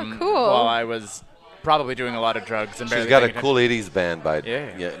living room cool. while I was probably doing a lot of drugs and She's barely got a paying cool 80s band by Yeah.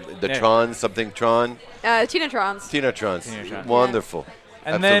 the Yeah. Tron, something Tron. Tina Trons. Tina Trons. Tina Tron. Wonderful.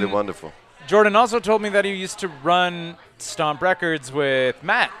 And Absolutely then- wonderful. Jordan also told me that he used to run Stomp Records with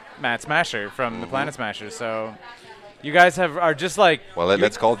Matt Smasher from the Planet Smashers. So you guys are just like Well,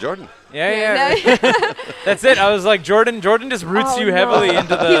 let's call Jordan. yeah. That's it. I was like Jordan just roots Oh, you no. heavily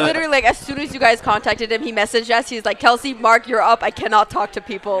into He the. literally, like, as soon as you guys contacted him, he messaged us. He's like, Kelsey, Marc, you're up. I cannot talk to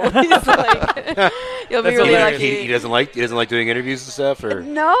people. He's like, you'll be That's really hilarious. lucky. He doesn't like doing interviews and stuff, or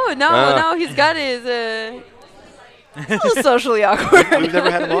No. He's got his. A little socially awkward. We've never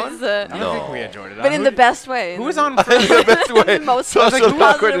had him on? He's, I don't No. think we had Jordan. but in the best way. Who was on? The best way. the most Socially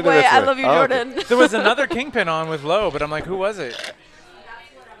awkward in positive the way. best I way. love you, Oh, okay. Jordan. There was another Kingpin on with Lo, but I'm like, who was it?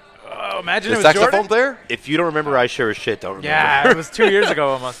 Oh, imagine The it was saxophone Jordan. player? If you don't remember, I sure as shit don't remember. Yeah, it was 2 years ago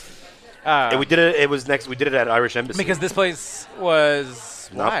almost. And we did it. It was next. We did it at Irish Embassy. Because this place was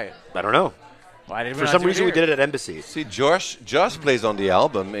No, why? I don't know. Why did we For not some do reason, we here? did it at Embassy. See, Josh plays on the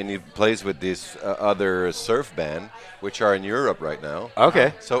album, and he plays with this other surf band, which are in Europe right now.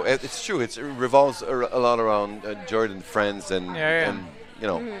 Okay. So it's true. It revolves a lot around Jordan friends and Yeah. and you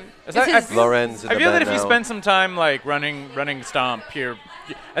know Is that- This is- Lorenz. I feel that if you spend some time like running Stomp,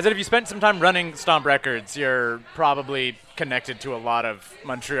 I said if you spent some time running Stomp Records, you're probably connected to a lot of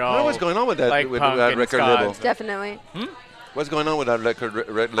Montreal. What's going on with that like with punk that and record ska. label? Definitely. What's going on with that record?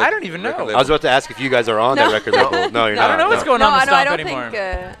 I don't even know. record I was about to ask if you guys are on that No. record label. No, you're I not. don't know what's going No, on with I Stomp don't anymore.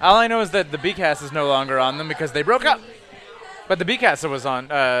 think. All I know is that the BCAS is no longer on them because they broke up. But the BCAS was on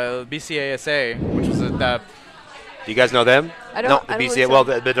BCASA, which was Do you guys know them? I don't. No, I The don't BCA. believe so. Well,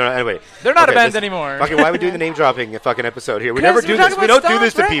 but anyway. They're not a Okay, band this- anymore. Fucking, why are we doing the name dropping fucking episode here? We 'Cause never we're do talking this. We about don't do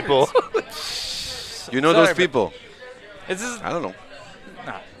this to Stomp people. You know Sorry, those people? This is I don't know.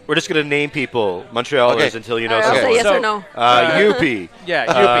 We're just gonna name people, Montrealers, Okay. until you know All right, I'll Okay. say yes So- or no. UP. yeah,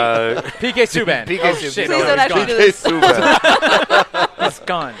 Uh, UP. PK Subban. PK Oh, Subban. shit, Please no, don't he's actually gone. do this. He's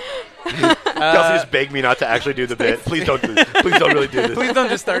gone. Kelsey just begged me not to actually do the bit. Please don't do this. Please don't really do this. Please don't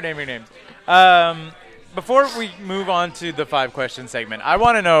just start naming names. Before we move on to the 5-question segment, I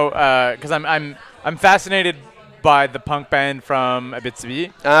want to know because I'm fascinated by the punk band from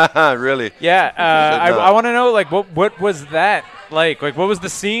Abitibi. Really? Yeah, Should not. I want to know like what was that like? Like what was the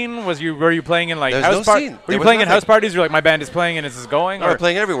scene? Were you playing in like There's house no parties? scene. Were There you was playing in nothing. house parties? You're like my band is playing and this is going. No, or? we're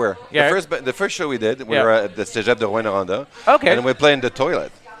playing everywhere. Yeah. The first show we did, we Yeah. were at the Cégep de Rouyn-Noranda. Okay. And we played in the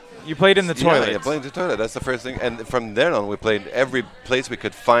toilet. You played in the toilet. Yeah, playing in the toilet. That's the first thing. And from there on, we played every place we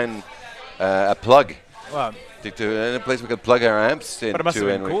could find a plug. Wow. Any place we could plug our amps into. But it must have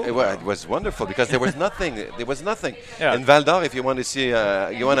been and cool, it was wonderful because there was nothing. There was nothing. Yeah. In Val d'Or, if you want to see,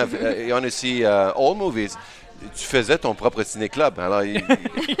 you want to see old movies, tu faisais ton propre ciné club. Alors,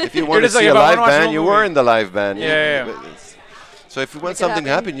 if you want to just like, see a if I wanna live watch an band, old you movie. were in the live band. Yeah. So if you want it something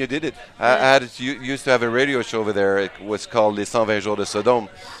happen. happen, you did it. I used to have a radio show over there. It was called Les 120 Jours de Sodome.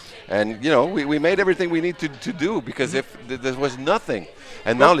 And, we made everything we need to do because if there was nothing.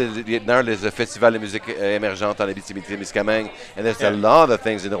 And now there's a Festival de Musique Émergente en Abitibi-Témiscamingue, and there's a lot of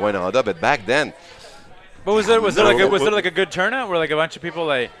things in the Rouyn-Noranda, but back then, But was there like a good turnout? Were like a bunch of people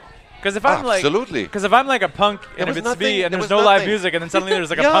like? Because if I'm like, Absolutely. because if I'm like a punk in was Abitibi nothing- and there there's was no live nothing. music, and then suddenly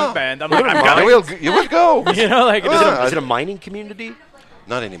there's like a Yeah. punk band, I'm like, I'm going. you would go. You know, like it Yeah. doesn't- Is it a mining community?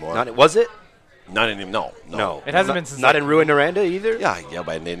 Not anymore. Was it? Not anymore. No. it hasn't Not- been since Not like, in Rouyn-Noranda either. Yeah,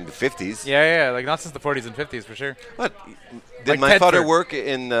 but in the 50s. yeah, like not since the 40s and 50s for sure. But did Like my father Tedford. work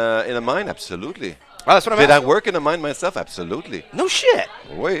in a mine? Absolutely. Oh, that's what I'm Did I asking. work in a mine myself? Absolutely. No shit.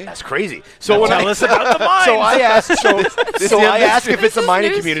 Wait. That's crazy. So when Tell us about the mine. So I asked. So I asked if it's a This is mining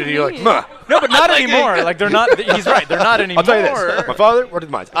news community. to You're like, me. "Meh." No, but not anymore. Like they're not. He's right. They're not anymore. I'll tell you this. My father worked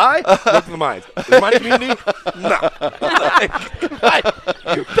in the mines. I worked in the mines. The mining community? No.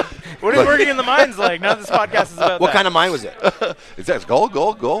 What is working in the mines like? Now this podcast is about What that. kind of mine was it? It's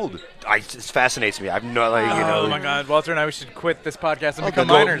gold. It just fascinates me. I'm not like Oh my God, Walter and I, we should quit this podcast and become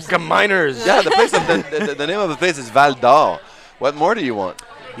go- miners. Become miners. Yeah, the place. The name of the place is Val d'Or. What more do you want?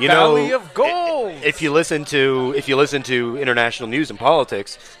 You Valley know, of Gold. if you listen to international news and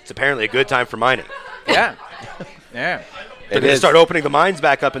politics, it's apparently a good time for mining. Yeah, yeah. They're It going to is. start opening the mines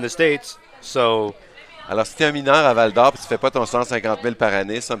back up in the States. So Alors, si tu es un mineur à Val d'Or et tu fais pas ton 150 000 par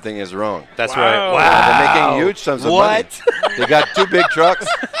année, something is wrong. that's Wow. right. They're Wow. making huge sums of What? money. They got 2 big trucks.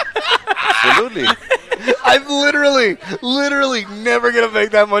 Absolutely. I'm literally never going to make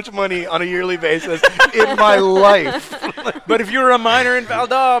that much money on a yearly basis in my life. But if you were a miner in Val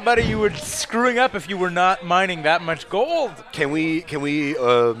d'Or, buddy, you were screwing up if you were not mining that much gold. Can we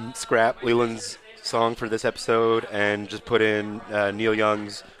scrap Leland's song for this episode and just put in Neil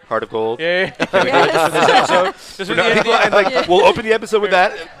Young's Heart of Gold? Yeah. Can we do it for this episode? Just We'll with the people- idea- and, we'll open the episode with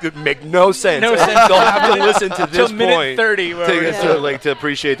that. It would make no sense. No And sense. They'll have to listen to Till this minute point 30. Where we're to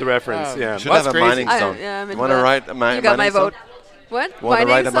appreciate the reference. Yeah, Should That's have a crazy. mining song. I'm You into want to that. write a You got my mining song? vote. What? Want to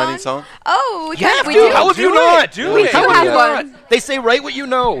write a song? mining song? Oh, we Yeah, can. We dude, do. how would you Do not? it, do it. How You would have you not? one. They say write what you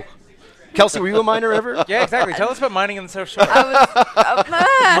know. Kelsey, were you a miner ever? Yeah, exactly. Tell us about mining in the South Shore.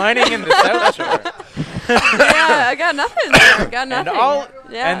 I Mining in the South Shore. yeah, I got nothing. I got nothing.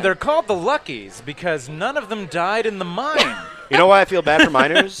 Yeah. And they're called the Luckies because none of them died in the mine. You know why I feel bad for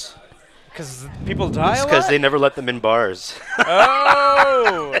miners? Because people die a Because lot? they never let them in bars.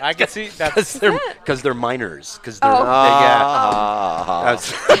 Oh, I can see that's Because they're miners. Because they're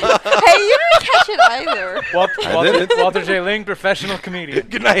Hey, you didn't catch it either. Walter J. Ling, professional comedian.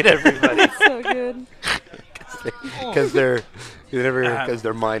 Good night, everybody. So good. Because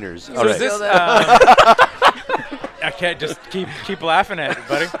they're miners. All So right. is this? I can't just keep laughing at it,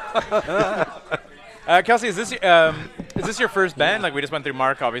 buddy. Kelsey, is this your first band? Like we just went through.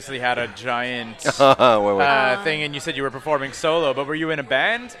 Marc obviously had a giant thing, and you said you were performing solo. But were you in a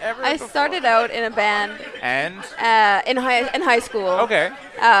band ever? I before? started out in a band And in high school. okay.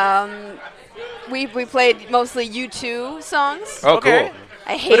 We played mostly U2 songs. Oh, Okay. cool.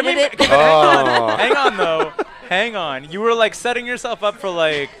 I hated it. Hang on though. Hang on. You were like setting yourself up for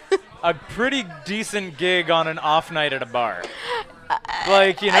like a pretty decent gig on an off night at a bar.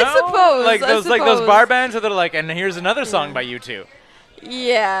 Like, you know, I suppose. like those suppose. bar bands where they're like, and here's another song by U2.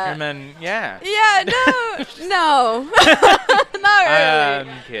 Yeah. And then yeah. Yeah, no. Not really.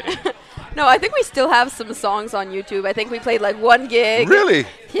 I'm kidding. No, I think we still have some songs on YouTube. I think we played like one gig. Really?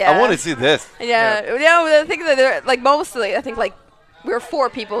 Yeah. I want to see this. Yeah. I think that they're like mostly, I think like we were 4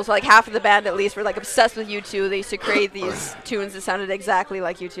 people, so like half of the band at least were like obsessed with U2. They used to create these tunes that sounded exactly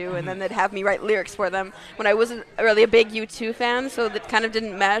like U2, and then they'd have me write lyrics for them when I wasn't really a big U2 fan, so that kind of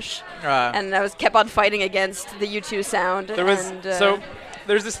didn't mesh. And I kept on fighting against the U2 sound. There was and,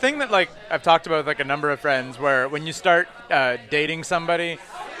 there's this thing that like I've talked about with like a number of friends where when you start dating somebody,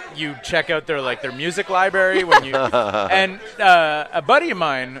 you check out their music library when you and a buddy of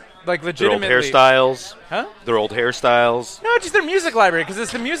mine like Their old legitimately hairstyles. Huh? Their old hairstyles. No, just their music library because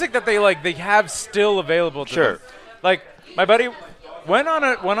it's the music that they have still available to them. Like my buddy went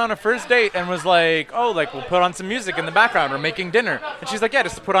on a first date and was like, "Oh, like we'll put on some music in the background. We're making dinner." And she's like, "Yeah,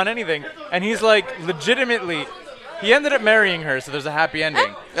 just put on anything." And he's like, legitimately, he ended up marrying her, so there's a happy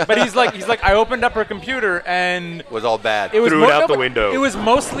ending. But he's like, I opened up her computer and Was all bad. it was Threw it out the window. It was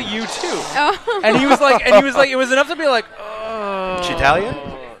mostly you too. Oh. And he was like, it was enough to be like, oh. She Italian?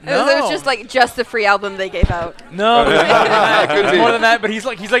 It was just like just the free album they gave out. No, it was more than that. Could It was be. more than that. But he's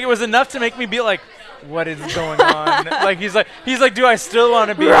like, it was enough to make me be like, what is going on? Like he's like, do I still want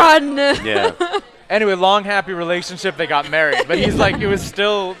to be? Run. Yeah. Anyway, long happy relationship. They got married, but he's like,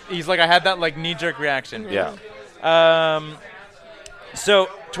 I had that like knee jerk reaction. Yeah. So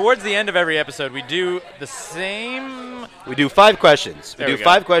towards the end of every episode, we do the same. We do 5 questions. There We we do go.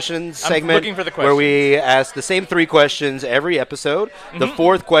 5 questions I'm segment looking for the where we ask the same 3 questions every episode. The Mm-hmm.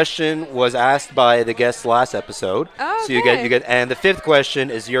 4th question was asked by the guest last episode. Oh, So you okay. get and the 5th question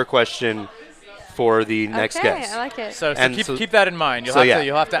is your question for the next Okay, guest. I like it. So And keep that in mind. You'll so have yeah.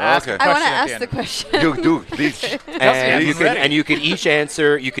 you'll have to ask. Okay. A I question want to at ask the the end. question. Do please. And you I'm can ready. and you could each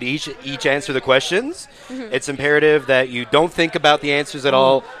answer each answer the questions. Mm-hmm. It's imperative that you don't think about the answers at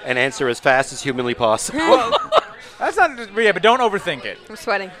all and answer as fast as humanly possible. That's not. Yeah, but don't overthink it. I'm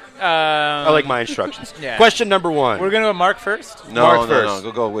sweating. I like my instructions. Yeah. Question number 1. We're gonna go Marc first. No, Marc no, first.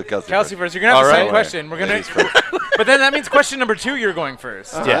 no. Go with Kelsey. Kelsey first. You're gonna have All the same right. question. We're gonna. Ladies first. But then that means question number 2. You're going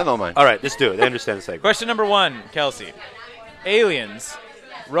first. I don't mind. All right, let's do it. I understand the segment. Question number 1, Kelsey. Aliens,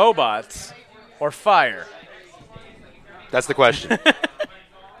 robots, or fire? That's the question.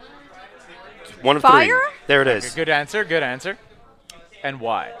 1 of 3. Fire? There it is. Good answer. Good answer. And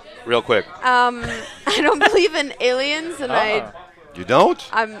why? Real quick. I don't believe in aliens, and Ah. You don't?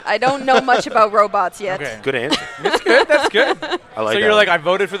 I don't know much about robots yet. Okay. Good answer. That's good. That's good. I like So that. you're like, I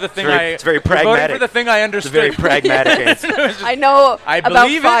voted for the thing it's very I voted pragmatic. for the thing I It's a understood. very pragmatic answer. I know I about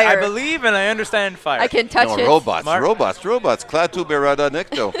believe fire. I believe and I understand fire. I can touch No, it. robots. Marc? Robots. Klaatu berada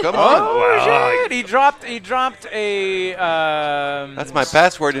necto. Come Oh on. shit! He dropped a. That's my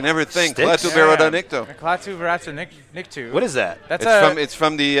password in everything. Sticks? Klaatu berada necto. Klaatu Verata Niktu. What is that? That's It's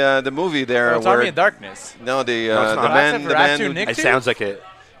from the movie there It's Army where of Darkness. no the it's not. man Veratu who- Niktu? It sounds like it.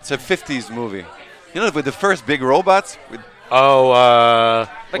 it's a 50s movie. You know, with the first big robots. Oh,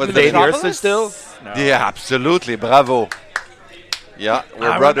 Like Was the the Day the Earth Metropolis? Stood Still? No. Yeah, absolutely. Bravo. Yeah,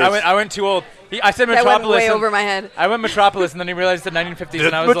 we're brothers. I went too old. I said That Metropolis. went way and over my head. I went Metropolis, and then he realized the 1950s,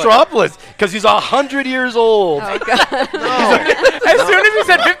 and I was Metropolis, because he's 100 years old. Oh God. like, as soon as he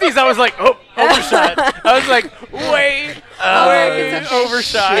said 50s, I was like, oh, overshot. I was like, way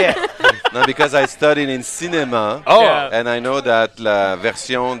overshot. Shit. No, because I studied in cinema. Oh. Yeah. And I know that la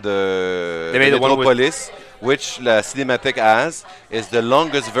version de They made the one with- Metropolis, which la Cinémathèque has, is the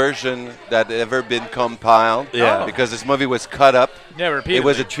longest version that ever been compiled. Yeah. Because this movie was cut up. Yeah, repeatedly. It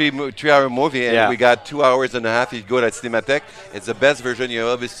was a 3-hour movie, and Yeah. we got 2 hours and a half. You go to Cinémathèque. It's the best version you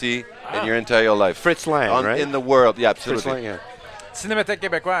ever see in your entire life. Fritz Lang, right? In the world, yeah, Fritz absolutely. Lang, yeah. Cinémathèque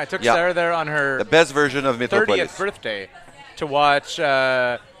Québécois. I took Yeah. Sarah there on her The best version of 30th Metropolis. birthday to watch.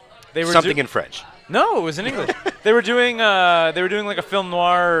 They were Something in French. No, it was in English. They were doing like a film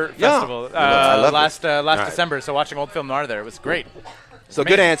noir Yeah. festival I love last right. December. So watching old film noir there was great. So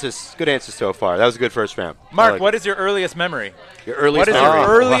good answers. Good answers so far. That was a good first round. Mark, I like what is your earliest memory? your earliest What is memory? your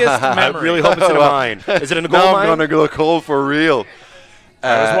earliest I memory? really hope it's in a mine. Is it in a gold Now mine? I'm gonna go cold for real.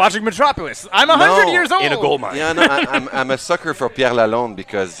 I was watching Metropolis. I'm 100 no, years old. In a gold mine. Yeah, no, I'm a sucker for Pierre Lalonde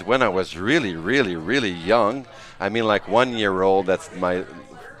because when I was really, really, really young, I mean like 1 year old, that's my.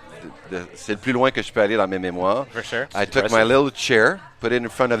 C'est le plus loin que je peux aller dans mes mémoires. For sure. I took my little chair, put it in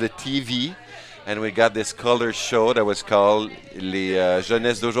front of the TV, and we got this color show that was called Les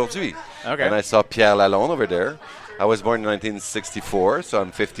Jeunesses d'aujourd'hui. Okay. And I saw Pierre Lalonde over there. I was born in 1964, so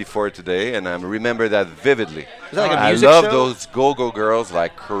I'm 54 today, and I remember that vividly. Is that like a I music love show? those go-go girls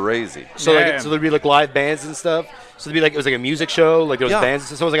like crazy. So Yeah. so there'd be like live bands and stuff. So it'd be like it was like a music show, like there was Yeah. bands.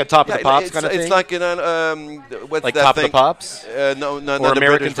 So it was like a Top of the Pops it's, kind of thing. it's like in an what's like that Top thing? of the Pops. No, Or not the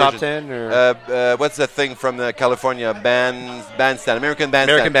American British Top version. 10, or what's that thing from California bandstand? American Bandstand.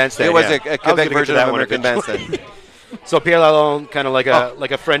 American Bandstand, It was yeah. a I was gonna Quebec get to version that of one American eventually. Bandstand. So Pierre Lalonde, kind of like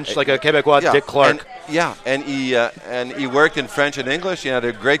a French, like a Québécois, Yeah, Dick Clark. and he worked in French and English. He had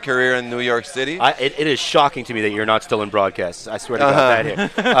a great career in New York City. It is shocking to me that you're not still in broadcasts. I swear to God,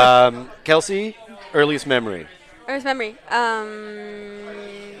 that here. Kelsey, earliest memory. Earliest memory.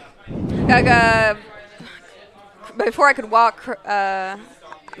 Before I could walk,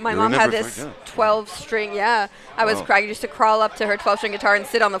 my You mom had remember this Frank, 12-string. Yeah, I was I used to crawl up to her 12-string guitar and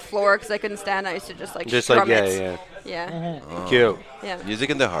sit on the floor because I couldn't stand. I used to just strum it. Yeah. Cute. Yeah. Music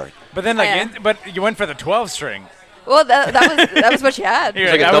in the heart. But then, like, Yeah. but you went for the 12 string. Well, that was what she had. You're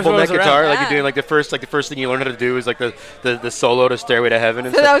It's like a that was double what neck was around. guitar, like Yeah. you're doing like the first thing you learn how to do is like the solo to Stairway to Heaven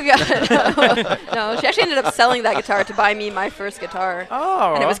and stuff. Oh God, no. She actually ended up selling that guitar to buy me my first guitar.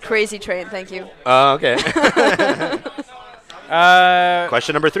 Oh. And it was Crazy Train. Thank you. Okay. Uh,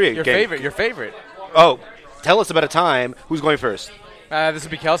 Question number 3. your Okay. favorite. Oh, tell us about a time. Who's going first? This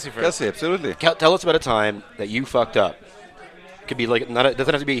would be Kelsey first. Kelsey, absolutely. Tell us about a time that you fucked up. Could be like doesn't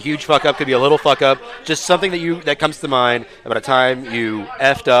have to be a huge fuck up. Could be a little fuck up. Just something that comes to mind about a time you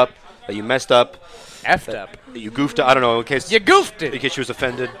effed up, that you messed up, Effed up. that you goofed up. I don't know in case You goofed it. she was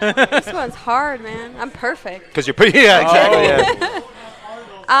offended. This one's hard, man. I'm perfect. Because you're pretty. Yeah, exactly. Yeah.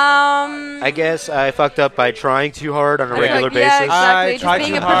 I I guess I fucked up by trying too hard on a feel regular like, yeah, basis. I exactly. tried Just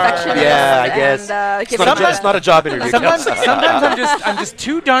being too a hard. perfectionist. Yeah, I guess. And, It's not, it's not a job interview. Sometimes Kelsey. I'm just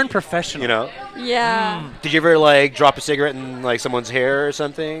too darn professional. You know. yeah. Did you ever like drop a cigarette in like someone's hair or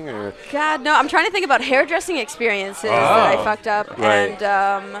something? Or God, no. I'm trying to think about hairdressing experiences that I fucked up, Right.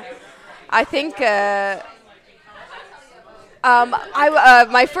 and I think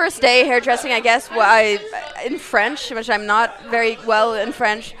my first day hairdressing, I guess, in French, which I'm not very well in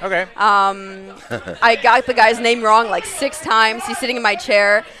French. Okay. I got the guy's name wrong like 6 times. He's sitting in my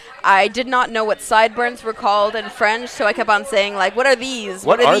chair. I did not know what sideburns were called in French, so I kept on saying, like, what are these?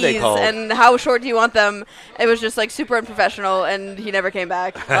 What are they these? called? And how short do you want them? It was just, like, super unprofessional, and he never came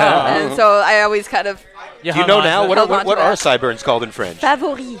back. And so I always kind of... do you know now what Held on are to that. sideburns called in French?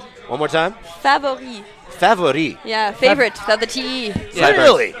 Favori. One more time. Favori. Favori. Yeah, favorite. Without the T-E.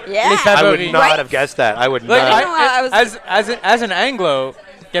 Really? Yeah. I would Favori. not Right? have guessed that. I would Like, not. I was- as an Anglo,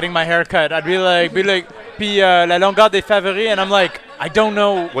 getting my hair cut, I'd be like, puis la longueur des favoris, and I'm like, I don't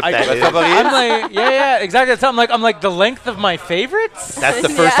know What I, that is. I'm like, yeah, exactly. That's how I'm like the length of my favorites. That's the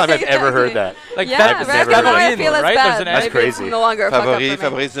first time I've ever heard that. Like Yeah, that I've right, never that's heard why that. I feel it's Right? bad. There's an That's Maybe crazy. It's no longer a fuck up for me.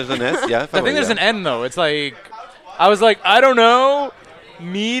 Fabrice de Jeunesse, yeah. I think there's an N though. It's like I was like, I don't know.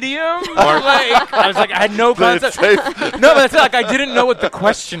 Medium? Like, I was like, I had no concept. No, but it's like I didn't know what the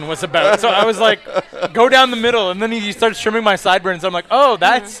question was about. So I was like, go down the middle, and then he starts trimming my sideburns. I'm like, oh,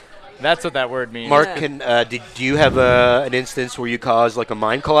 that's what that word means. Mark, do you have an instance where you caused like a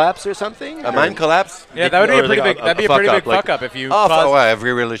mind collapse or something? A mind collapse? Yeah, that would be Or a pretty like big. That'd be a pretty big fuck up if you. Oh, caused- well,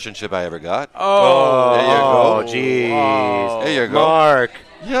 every relationship I ever got. Oh, There you Oh, go. jeez. There you go. Mark.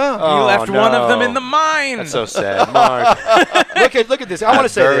 Yeah. you Oh, left one of them no. in the mine. That's so sad. Mark. Look at this. I want to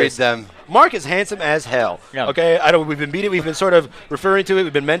say buried this. them. Marc is handsome as hell. Yeah. Okay, I don't. We've been sort of referring to it.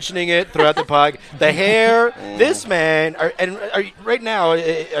 We've been mentioning it throughout the pod. The hair, this man. Are you, right now? Are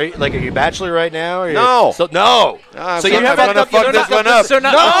you bachelor right now? No. No. So you have to fuck this one up. So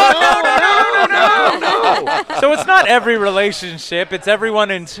No. So it's not every relationship. It's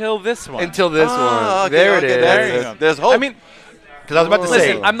everyone until this one. Until this one. Okay, There it is. There you go. There's hope. I mean, Because I was about to say.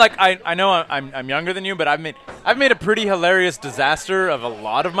 listen, I'm like I know I'm younger than you, but I've made a pretty hilarious disaster of a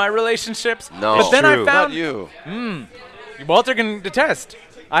lot of my relationships. No. But then True. I found not you. Walter can attest.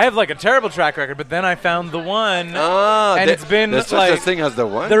 I have like a terrible track record, but then I found the one, Ah, and it's been there's like such a thing as the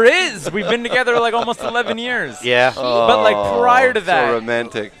one. there is. We've been together like almost 11 years. Yeah. But like prior to that, so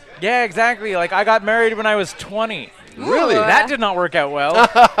romantic. yeah, exactly. Like I got married when I was 20. Really? That did not work out well.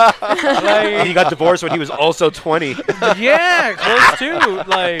 And he got divorced when he was also 20. Yeah, close to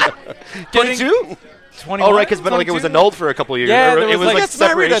like 22? 21. Oh, right, because it was annulled for a couple of years. Yeah, Or there it was, was like, like gets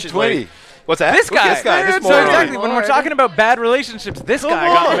married at separation. 20. like- what's that? This guy. This guy. This So moron. exactly, when we're talking about bad relationships, this guy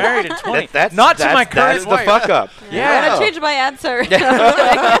got married at 20. That's not to my current That's the wife. fuck up. I'm Yeah, gonna change my answer.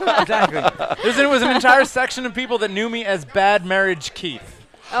 exactly. There was an entire section of people that knew me as Bad Marriage Keith.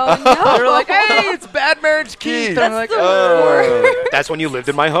 Oh no! They were like, "Hey, it's Bad Marriage Keith." I'm like, the Oh. That's when you lived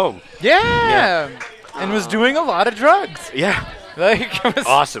in my home. yeah. And was doing a lot of drugs. Yeah. Like, it was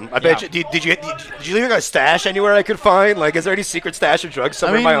Awesome. I bet you. Did you leave a stash anywhere I could find? Like, is there any secret stash of drugs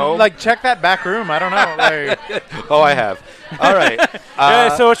somewhere in my home? like, check that back room. I don't know. Like, oh, I have. All right.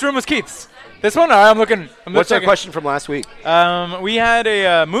 yeah, so which room was Keith's? This one? All right, I'm looking. What's our question from last week? We had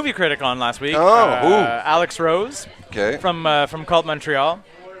a movie critic on last week. Oh, who? Alex Rose Okay. from Cult Montreal.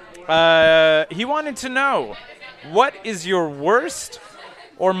 He wanted to know, what is your worst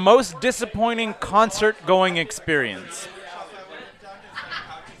or most disappointing concert-going experience?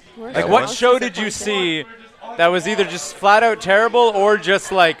 Like, what show did you see that was either just flat-out terrible or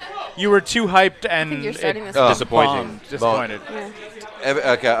just, like, you were too hyped and you're starting this Oh. Disappointing. bombed, disappointed?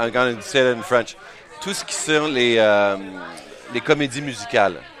 Okay, I'm going to say that in French. Tout ce qui sont les comédies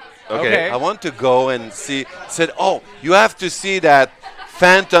musicales. Okay. I want to go and see. Said, oh, you have to see that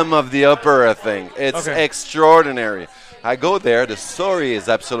Phantom of the Opera thing. It's Okay. extraordinary. I go there. The story is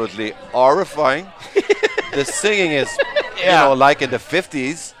absolutely horrifying. The singing is, like in the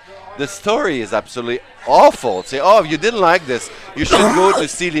 50s. The story is absolutely awful. Say, oh, if you didn't like this, you should go to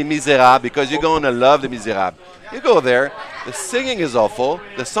see Les Miserables because you're going to love Les Miserables. You go there. The singing is awful.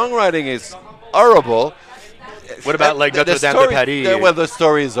 The songwriting is horrible. What about, like, The Notre Dame de story- Paris? well, the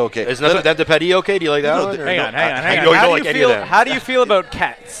story is okay. Is Notre Dame de Paris okay? Do you like that No, one? or Hang no? on. How You do don't you like any of feel? them. How do you feel about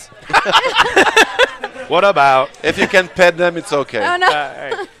cats? What about? If you can pet them, it's okay. Oh no!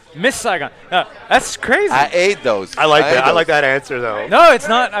 Hey, Miss Saigon. No, that's crazy. I ate those. I like that. I those. like that answer though. No, it's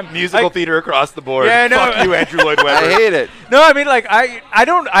not. I'm Musical theater across the board. Yeah, no. Fuck you, Andrew Lloyd I Webber. hate it. No, I mean, like,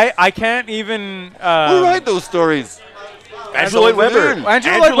 I can't even. Who write those stories? Andrew Lloyd Webber.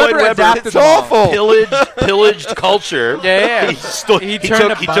 Andrew Lloyd Webber adapted It's them all. awful. Pillaged culture. Yeah. He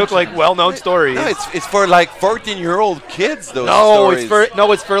turned a took bunch like well-known stories. No, it's for like 14-year-old kids. Those No, stories.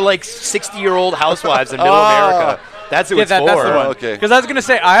 it's for like 60-year-old housewives in Middle America. That's who Yeah, it's that's for. the one. Okay. Because I was gonna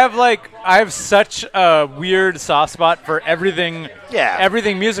say I have such a weird soft spot for everything. Yeah.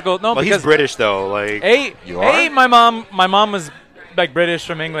 Everything musical. No, Well, because he's British though. Like You are? my mom was like British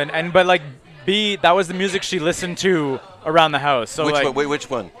from England, but like B, that was the music she listened to around the house. So which like, one? Wait, which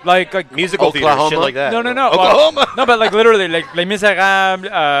one? like musical theater, shit Oklahoma? like that. No. Oklahoma. No, but like literally, like Les Miserables,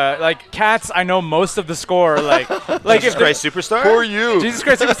 like Cats. I know most of the score. Like Jesus Christ Superstar. For you. Jesus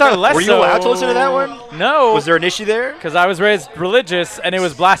Christ Superstar. Less Were you so. allowed to listen to that one? No. Was there an issue there? Because I was raised religious and it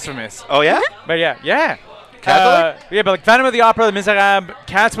was blasphemous. Oh yeah. But yeah. Catholic? Yeah, but like Phantom of the Opera, Les Miserables,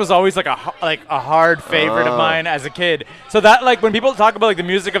 Cats was always like a hard favorite of mine as a kid. So that like when people talk about like the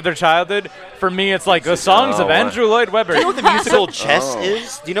music of their childhood, for me it's like the songs of Andrew Lloyd Webber. Do you know what the musical Chess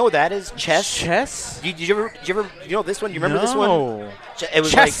is? Do you know what that is? Chess. Chess? Did you ever you know this one? You remember this one? No. It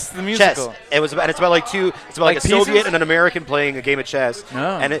was Chess, like the musical. Chess. It's about like Like a pieces? Soviet and an American playing a game of chess.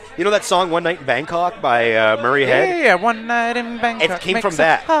 No. And you know that song "One Night in Bangkok" by Murray Head? Yeah, one night in Bangkok. It came makes from it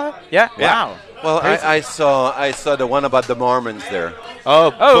that. hard. Yeah. Yeah. Wow. Well, I saw the one about the Mormons there.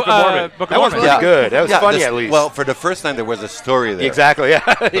 Oh, Book of Mormon. Book of That one's Mormon. pretty good. That was funny this- at least. Well, for the first time, there was a story there. exactly. Yeah.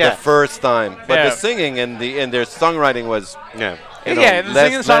 For the first time, but Yeah. the singing and their songwriting was. Yeah. You know, Yeah, the less-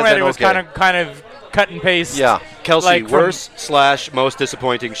 singing and less than songwriting was okay. kind of cut and paste. Yeah. Kelsey, Like from- worst / most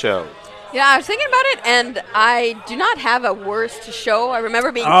disappointing show. Yeah, I was thinking about it, and I do not have a worst show. I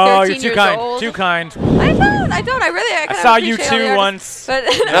remember being Oh, 13 you're too years kind. old. Too kind. I don't. I really. I, kind saw of appreciate all the U2 artists. once.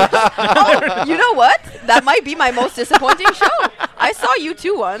 But you know what? That might be my most disappointing show. I saw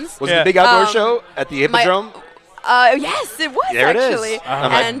U2 once. Was it Yeah. the big outdoor Um, show at the Hippodrome? Yes, it was There it is. actually.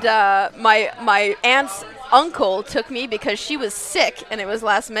 And my aunt's uncle took me because she was sick and it was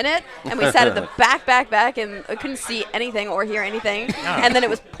last minute, and we sat at the back, and I couldn't see anything or hear anything. And then it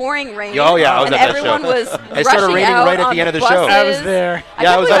was pouring rain. Oh, yeah, I was and at that everyone show. was It started rushing raining out right at on the end of the buses. show. I was there.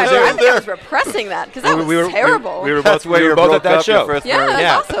 Yeah, I was I there. think I was repressing that because that was terrible. We were That's both, where we you were both broke at that up your show. first Yeah, marriage.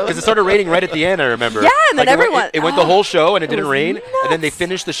 Yeah, awesome. because it started raining right at the end, I remember. Yeah, and then Like, everyone- It went the whole show, and it didn't was rain. And then they nuts.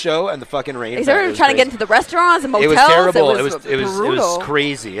 finished the show, and the fucking rain. They fell. It started was trying to get crazy. into the restaurants and It motels. was terrible. It was brutal.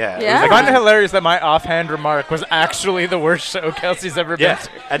 crazy. Yeah. It Yeah. was I like- find it hilarious that my offhand remark was actually the worst show Kelsey's ever been yeah. to.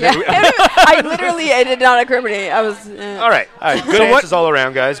 And Yeah. then I literally, it did not occur to me. I was. all right. Good So answers all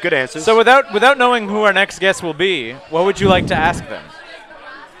around, guys. Good answers. So without knowing who our next guest will be, what would you like to ask them?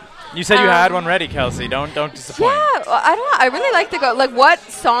 You said you had one ready, Kelsey. Don't disappoint. Yeah, well, I don't know. I really like to go. Like, what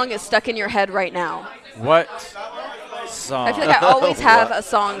song is stuck in your head right now? What song? I feel like I always have a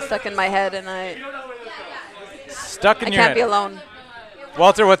song stuck in my head, and I Stuck in your can't head. be alone.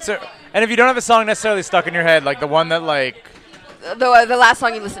 Walter, what's it? And if you don't have a song necessarily stuck in your head, like the one that like, The last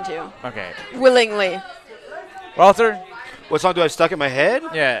song you listened to, okay, willingly. Walter, what song do I have stuck in my head?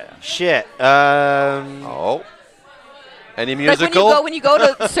 yeah. Shit. Oh. Any Like musical? when you go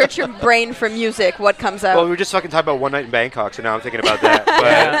to search your brain for music, what comes out? Well, we were just fucking talking about One Night in Bangkok, so now I'm thinking about that. But,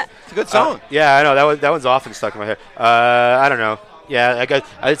 Yeah. It's a good song. yeah, I know that one's often stuck in my head. I don't know. Yeah, I guess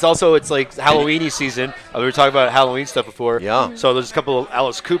it's like Halloweeny season. We were talking about Halloween stuff before. Yeah. So there's a couple of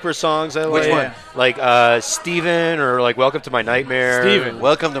Alice Cooper songs I like. Which one? Like Steven or like Welcome to My Nightmare. Steven.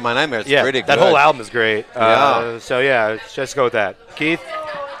 Welcome to My Nightmare. It's Yeah, pretty good. that whole album is great. Yeah. So yeah, just go with that. Keith.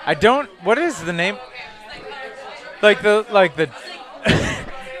 I don't. What is the name? Like the.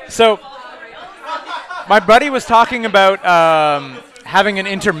 So, my buddy was talking about having an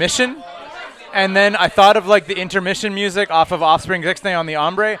intermission, and then I thought of like the intermission music off of Offspring's Ixnay on the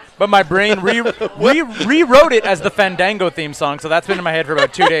Ombre, but my brain rewrote it as the Fandango theme song. So that's been in my head for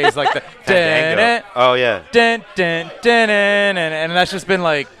about 2 days, like the Fandango. Oh yeah. dun, dun, dun, dun, and that's just been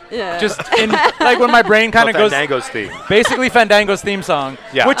like. Yeah. Just in like when my brain kind of goes Fandango's theme. basically Fandango's theme song,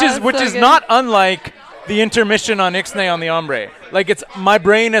 Yeah. which is Oh, which so is good. not unlike the intermission on Ixnay on the Ombre. Like it's my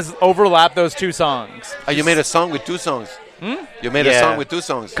brain has overlapped those two songs. You made a song with two songs. You made a Yeah. song with two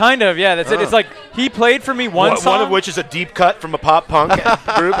songs. Kind of, yeah. That's it. It's like he played for me one song. One of which is a deep cut from a pop punk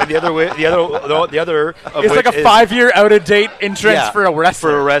group, and the other of it's which like a is 5-year out of date entrance yeah, for a wrestler.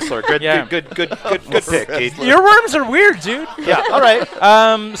 For a wrestler. Good, Yeah. good pick, Keith. Your worms are weird, dude. Yeah. All right.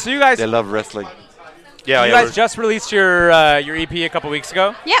 So you guys, They love wrestling. Yeah. you yeah, guys just released your EP a couple weeks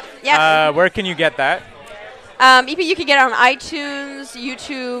ago. Yep. Where can you get that? EP you can get on iTunes,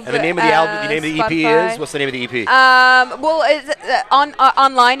 YouTube. And the name of the album, the name of the EP Spotify. is? What's the name of the EP? Well, it's,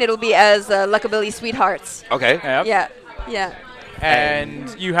 online it'll be as Luckabilly Sweethearts. Okay. Yep. Yeah.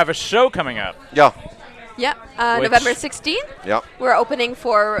 And you have a show coming up. Yeah. Yeah. Which- November 16th. Yeah. We're opening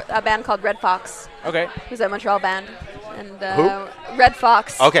for a band called Red Fox, Okay. who's a Montreal band. And Who? Red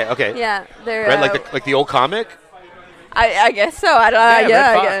Fox. Okay. Yeah, they're Right, like the old comic? I guess so. I don't know.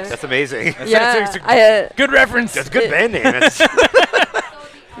 Yeah, Red I Fox. guess. That's amazing. Yeah. It's a good reference. That's a good band name. That's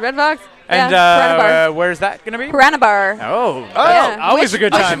Red Fox. And Piranha Bar. where's that gonna be? Piranha Bar. Oh, Yeah. always a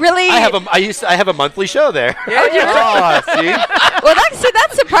good Which time. really. I have a monthly show there. Oh, see? Well, that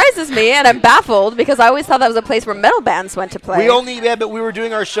surprises me, and I'm baffled because I always thought that was a place where metal bands went to play. But we were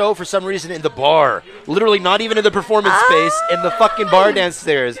doing our show for some reason in the bar. Literally not even in the performance space, in the fucking bar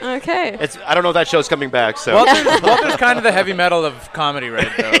downstairs. Okay. I don't know if that show's coming back, so. Walter's kind of the heavy metal of comedy, right?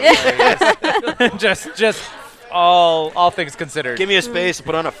 Though. just all things considered. Give me a space to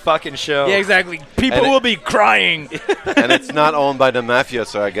put on a fucking show. Yeah, exactly. People And it- will be crying. And it's not owned by the mafia,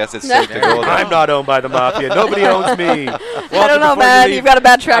 so I guess it's safe to go there. I'm not owned by the mafia. Nobody owns me. I don't know, man. You've got a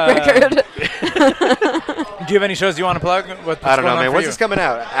bad track record. Do you have any shows you want to plug? What's I don't know, going on man. for When's you? this coming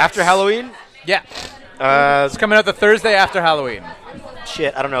out? After Halloween? Yeah, it's coming out the Thursday after Halloween.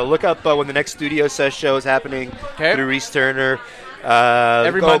 Shit, I don't know. Look up when the next Studio Says show is happening. Okay. Through Reese Turner.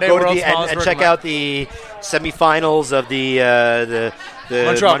 Every Monday, go to World's the and Smallest check Working out the semifinals of the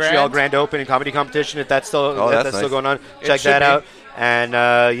Montreal Grand. Grand Open comedy competition. If that's still that's still nice. going on, It check should that be. out.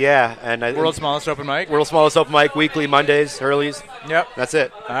 And World's smallest open mic. World's Smallest Open Mic weekly Mondays, Hurleys. Yep. That's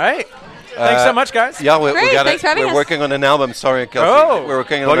it. All right. Thanks so much, guys. Yeah, we Great, got thanks for having We're us. working on an album. Sorry, Kelsey. Oh. We're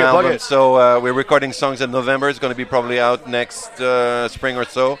working Plug on an it, plug album. it. So we're recording songs in November. It's going to be probably out next spring or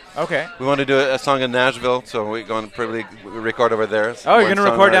so. Okay. We want to do a song in Nashville, so we're going to probably record over there. Oh, you're One gonna song,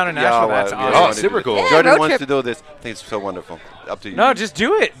 record right? down in Nashville? That's we awesome. want Oh, to do super this. cool. Yeah, Jordan road wants trip. to do this. I think it's so wonderful. Up to you. No, just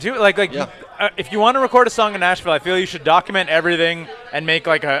do it. Do it. Like Yeah. if you want to record a song in Nashville, I feel you should document everything and make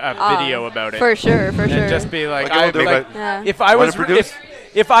like a video about it. For sure, for sure. And just be like, Okay, we'll do it. like Yeah. if I Wanna was produce?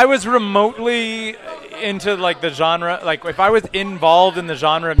 if I was remotely into like the genre, like if I was involved in the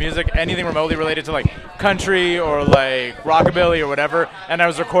genre of music, anything remotely related to like country or like rockabilly or whatever, and I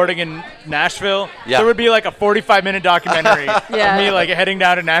was recording in Nashville, there would be like a 45-minute documentary of me like heading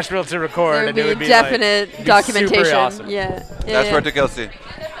down to Nashville to record, and it would be definite like, documentation. Super awesome. That's where to Kelsey.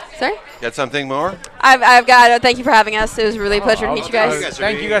 Sorry? Got something more? I've got. Thank you for having us. It was really a pleasure to meet you guys.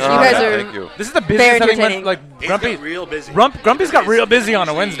 Thank you guys. You guys are. Thank you. This is the busiest very thing. Like Grumpy, real busy. Grumpy's got real busy on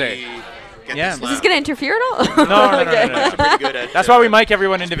a Wednesday. Yeah. Is this going to interfere at all? No. Pretty good at, That's why we mic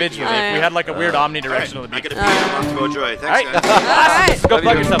everyone individually. If we right. had like a weird omnidirectional, it'd be I got a feeling I'm to go joy. Thanks, All right. guys. All right. Go Love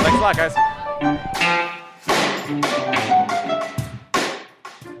plug you. yourself. Thanks a lot, guys.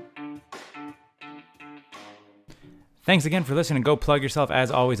 Thanks again for listening to Go Plug Yourself. As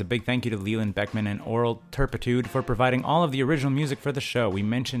always, a big thank you to Leland Beckman and Oral Turpitude for providing all of the original music for the show. We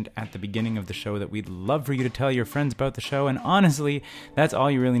mentioned at the beginning of the show that we'd love for you to tell your friends about the show, and honestly, that's all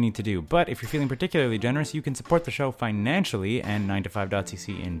you really need to do. But if you're feeling particularly generous, you can support the show financially and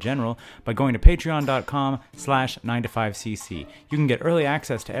 9to5.cc in general by going to patreon.com/9to5cc. You can get early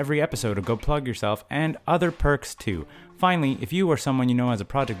access to every episode of Go Plug Yourself and other perks too. Finally, if you or someone you know has a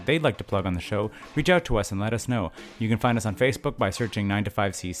project they'd like to plug on the show, reach out to us and let us know. You can find us on Facebook by searching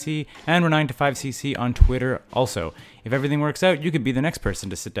 9to5cc, and we're 9to5cc on Twitter also. If everything works out, you could be the next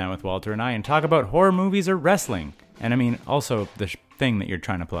person to sit down with Walter and I and talk about horror movies or wrestling. And I mean, also the thing that you're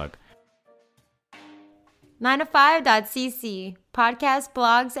trying to plug. 9to5.cc, podcasts,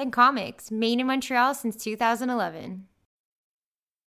 blogs, and comics, made in Montreal since 2011.